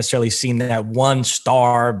haven't necessarily seen that one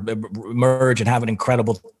star emerge and have an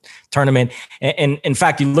incredible tournament. And in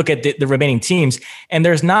fact, you look at the remaining teams, and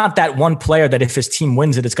there's not that one player that if his team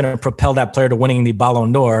wins it, it's going to propel that player to winning the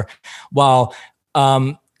Ballon d'Or. While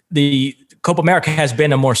the Copa America has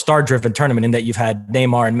been a more star-driven tournament in that you've had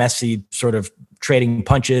Neymar and Messi sort of trading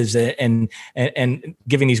punches and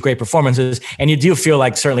giving these great performances. And you do feel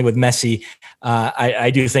like, certainly with Messi, I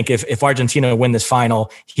do think if Argentina win this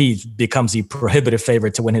final, he becomes the prohibitive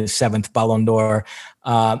favorite to win his 7th Ballon d'Or.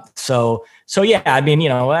 So yeah, I mean,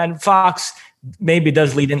 and Fox maybe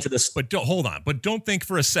does lead into this. But hold on. But don't think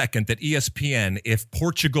for a second that ESPN, if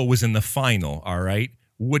Portugal was in the final, all right,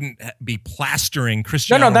 wouldn't be plastering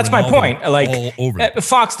Cristiano No, that's Ronaldo my point. Like, all over.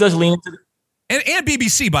 Fox does lean into And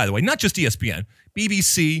BBC, by the way, not just ESPN,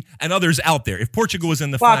 BBC and others out there. If Portugal was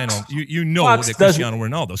in the final, you know that Cristiano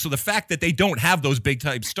Ronaldo. So the fact that they don't have those big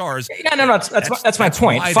type stars. Yeah, no, that's my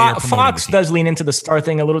point. Fox does lean into the star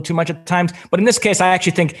thing a little too much at times. But in this case, I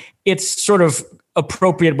actually think it's sort of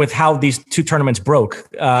appropriate with how these two tournaments broke.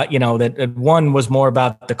 That one was more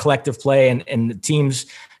about the collective play and the teams.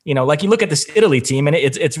 Like you look at this Italy team, and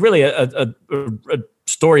it's really a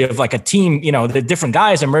story of like a team, the different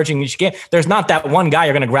guys emerging each game. There's not that one guy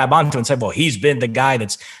you're going to grab onto and say, well, he's been the guy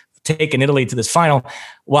that's taken Italy to this final.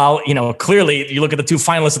 While, clearly you look at the two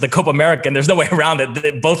finalists of the Copa America, and there's no way around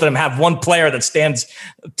it. Both of them have one player that stands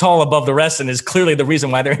tall above the rest and is clearly the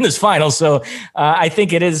reason why they're in this final. So I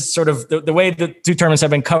think it is sort of the way the two tournaments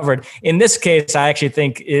have been covered. In this case, I actually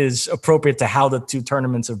think is appropriate to how the two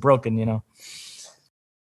tournaments have broken,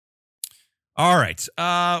 All right.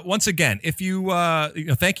 Once again, if you,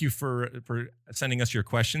 thank you for sending us your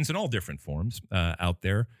questions in all different forms out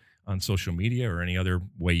there on social media or any other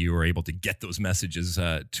way you were able to get those messages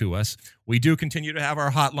to us. We do continue to have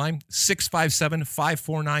our hotline,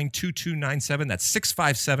 657-549-2297. That's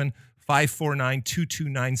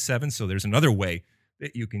 657-549-2297. So there's another way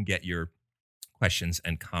that you can get your questions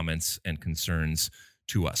and comments and concerns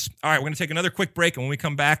to us. All right, we're going to take another quick break, and when we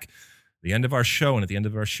come back, the end of our show, and at the end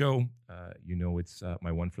of our show, it's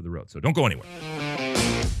my one for the road. So don't go anywhere.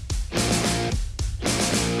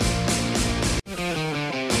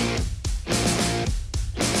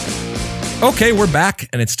 Okay, we're back,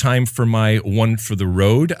 and it's time for my one for the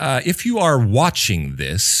road. If you are watching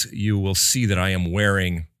this, you will see that I am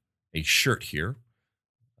wearing a shirt here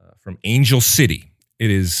from Angel City. It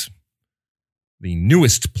is the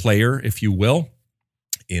newest player, if you will,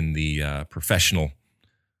 in the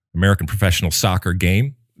American professional soccer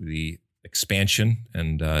game, the expansion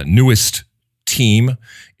and newest team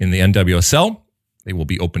in the NWSL. They will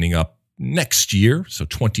be opening up next year, so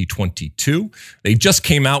 2022. They just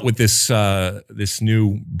came out with this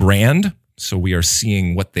new brand, so we are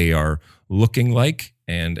seeing what they are looking like.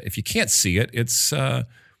 And if you can't see it, it's I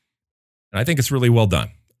think it's really well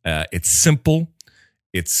done. It's simple,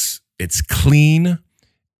 it's clean,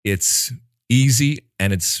 it's easy,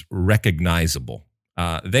 and it's recognizable.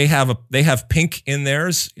 They have pink in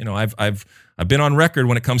theirs. I've been on record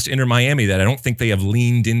when it comes to Inter Miami that I don't think they have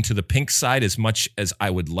leaned into the pink side as much as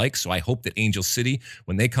I would like. So I hope that Angel City,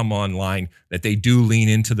 when they come online, that they do lean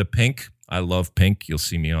into the pink. I love pink. You'll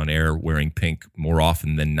see me on air wearing pink more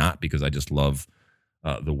often than not because I just love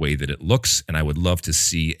the way that it looks. And I would love to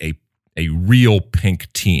see a real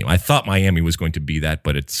pink team. I thought Miami was going to be that,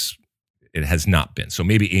 but it has not been. So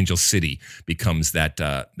maybe Angel City becomes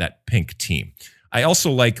that pink team. I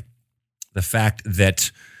also like the fact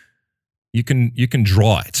that you can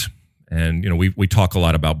draw it. And we talk a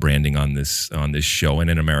lot about branding on this show and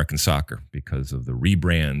in American soccer because of the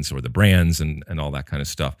rebrands or the brands and all that kind of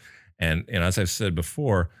stuff. And as I've said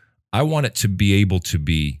before, I want it to be able to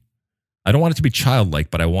be. I don't want it to be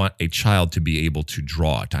childlike, but I want a child to be able to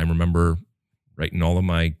draw it. I remember writing all of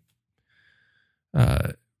my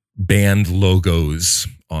band logos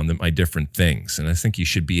on my different things, and I think you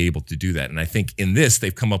should be able to do that. And I think in this,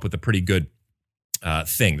 they've come up with a pretty good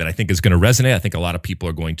thing that I think is going to resonate. I think a lot of people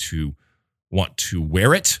are going to want to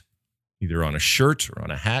wear it, either on a shirt or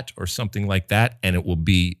on a hat or something like that, and it will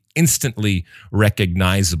be instantly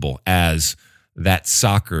recognizable as that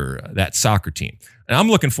soccer team. And I'm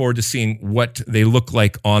looking forward to seeing what they look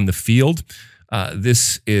like on the field. I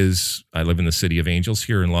live in the City of Angels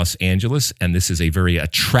here in Los Angeles, and this is a very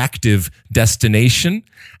attractive destination.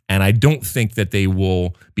 And I don't think that they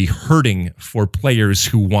will be hurting for players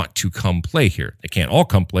who want to come play here. They can't all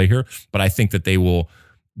come play here, but I think that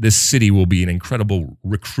this city will be an incredible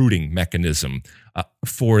recruiting mechanism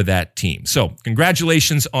for that team. So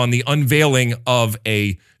congratulations on the unveiling of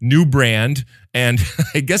a new brand. And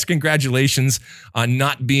I guess congratulations on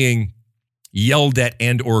not being yelled at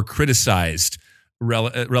and or criticized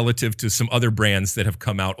relative to some other brands that have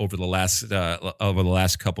come out over the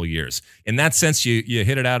last couple years. In that sense, you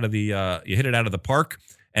hit it out of the park,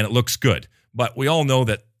 and it looks good. But we all know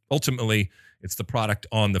that ultimately it's the product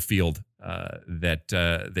on the field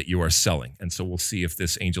that you are selling. And so we'll see if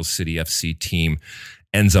this Angel City FC team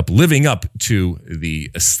ends up living up to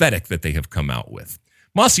the aesthetic that they have come out with.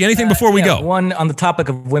 Mosse, anything before we go? One on the topic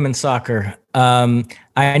of women's soccer.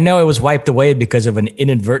 I know it was wiped away because of an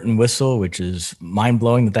inadvertent whistle, which is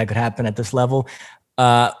mind-blowing that could happen at this level.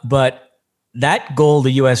 But that goal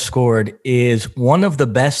the U.S. scored is one of the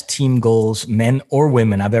best team goals, men or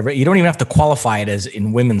women, you don't even have to qualify it as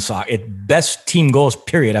in women's soccer. It's best team goals,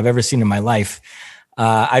 period, I've ever seen in my life.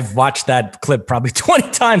 I've watched that clip probably 20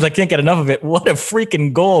 times. I can't get enough of it. What a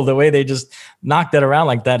freaking goal, the way they just knocked it around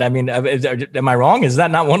like that. I mean, am I wrong? Is that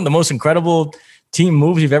not one of the most incredible team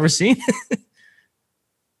moves you've ever seen?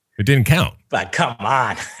 It didn't count. But come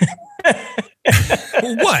on.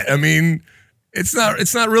 What? I mean, it's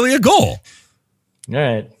not really a goal. All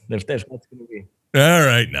right. That's what's going to be. All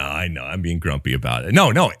right. No, I know. I'm being grumpy about it.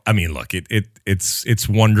 No. I mean, look, it's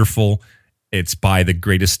wonderful. It's by the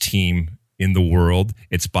greatest team in the world.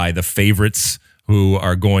 It's by the favorites who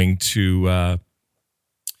are going to,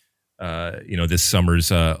 this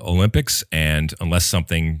summer's Olympics. And unless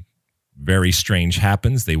something very strange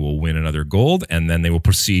happens, they will win another gold, and then they will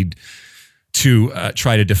proceed to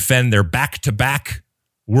try to defend their back-to-back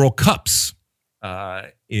World Cups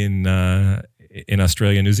in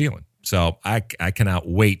Australia and New Zealand. So I cannot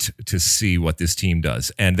wait to see what this team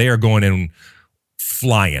does. And they are going in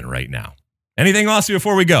flying right now. Anything else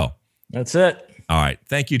before we go? That's it. All right.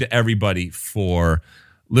 Thank you to everybody for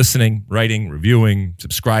listening, writing, reviewing,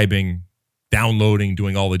 subscribing, downloading,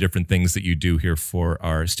 doing all the different things that you do here for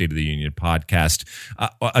our State of the Union podcast.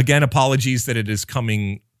 Again, apologies that it is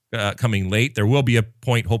coming late. There will be a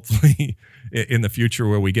point, hopefully, in the future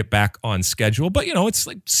where we get back on schedule. But, it's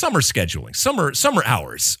like summer scheduling, summer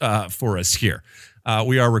hours for us here.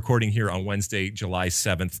 We are recording here on Wednesday, July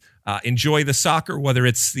 7th. Enjoy the soccer, whether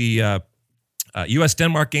it's the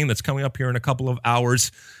U.S.-Denmark game that's coming up here in a couple of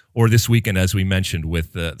hours, or this weekend, as we mentioned,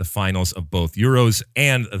 with the finals of both Euros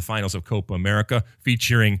and the finals of Copa America,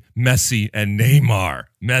 featuring Messi and Neymar.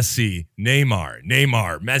 Messi, Neymar,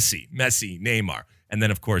 Neymar, Messi, Messi, Neymar. And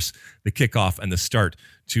then, of course, the kickoff and the start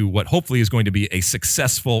to what hopefully is going to be a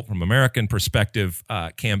successful, from American perspective,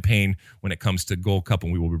 campaign when it comes to Gold Cup.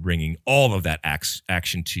 And we will be bringing all of that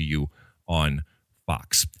action to you on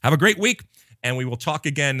Fox. Have a great week, and we will talk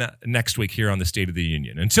again next week here on the State of the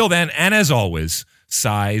Union. Until then, and as always,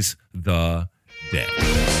 size the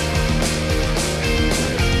day.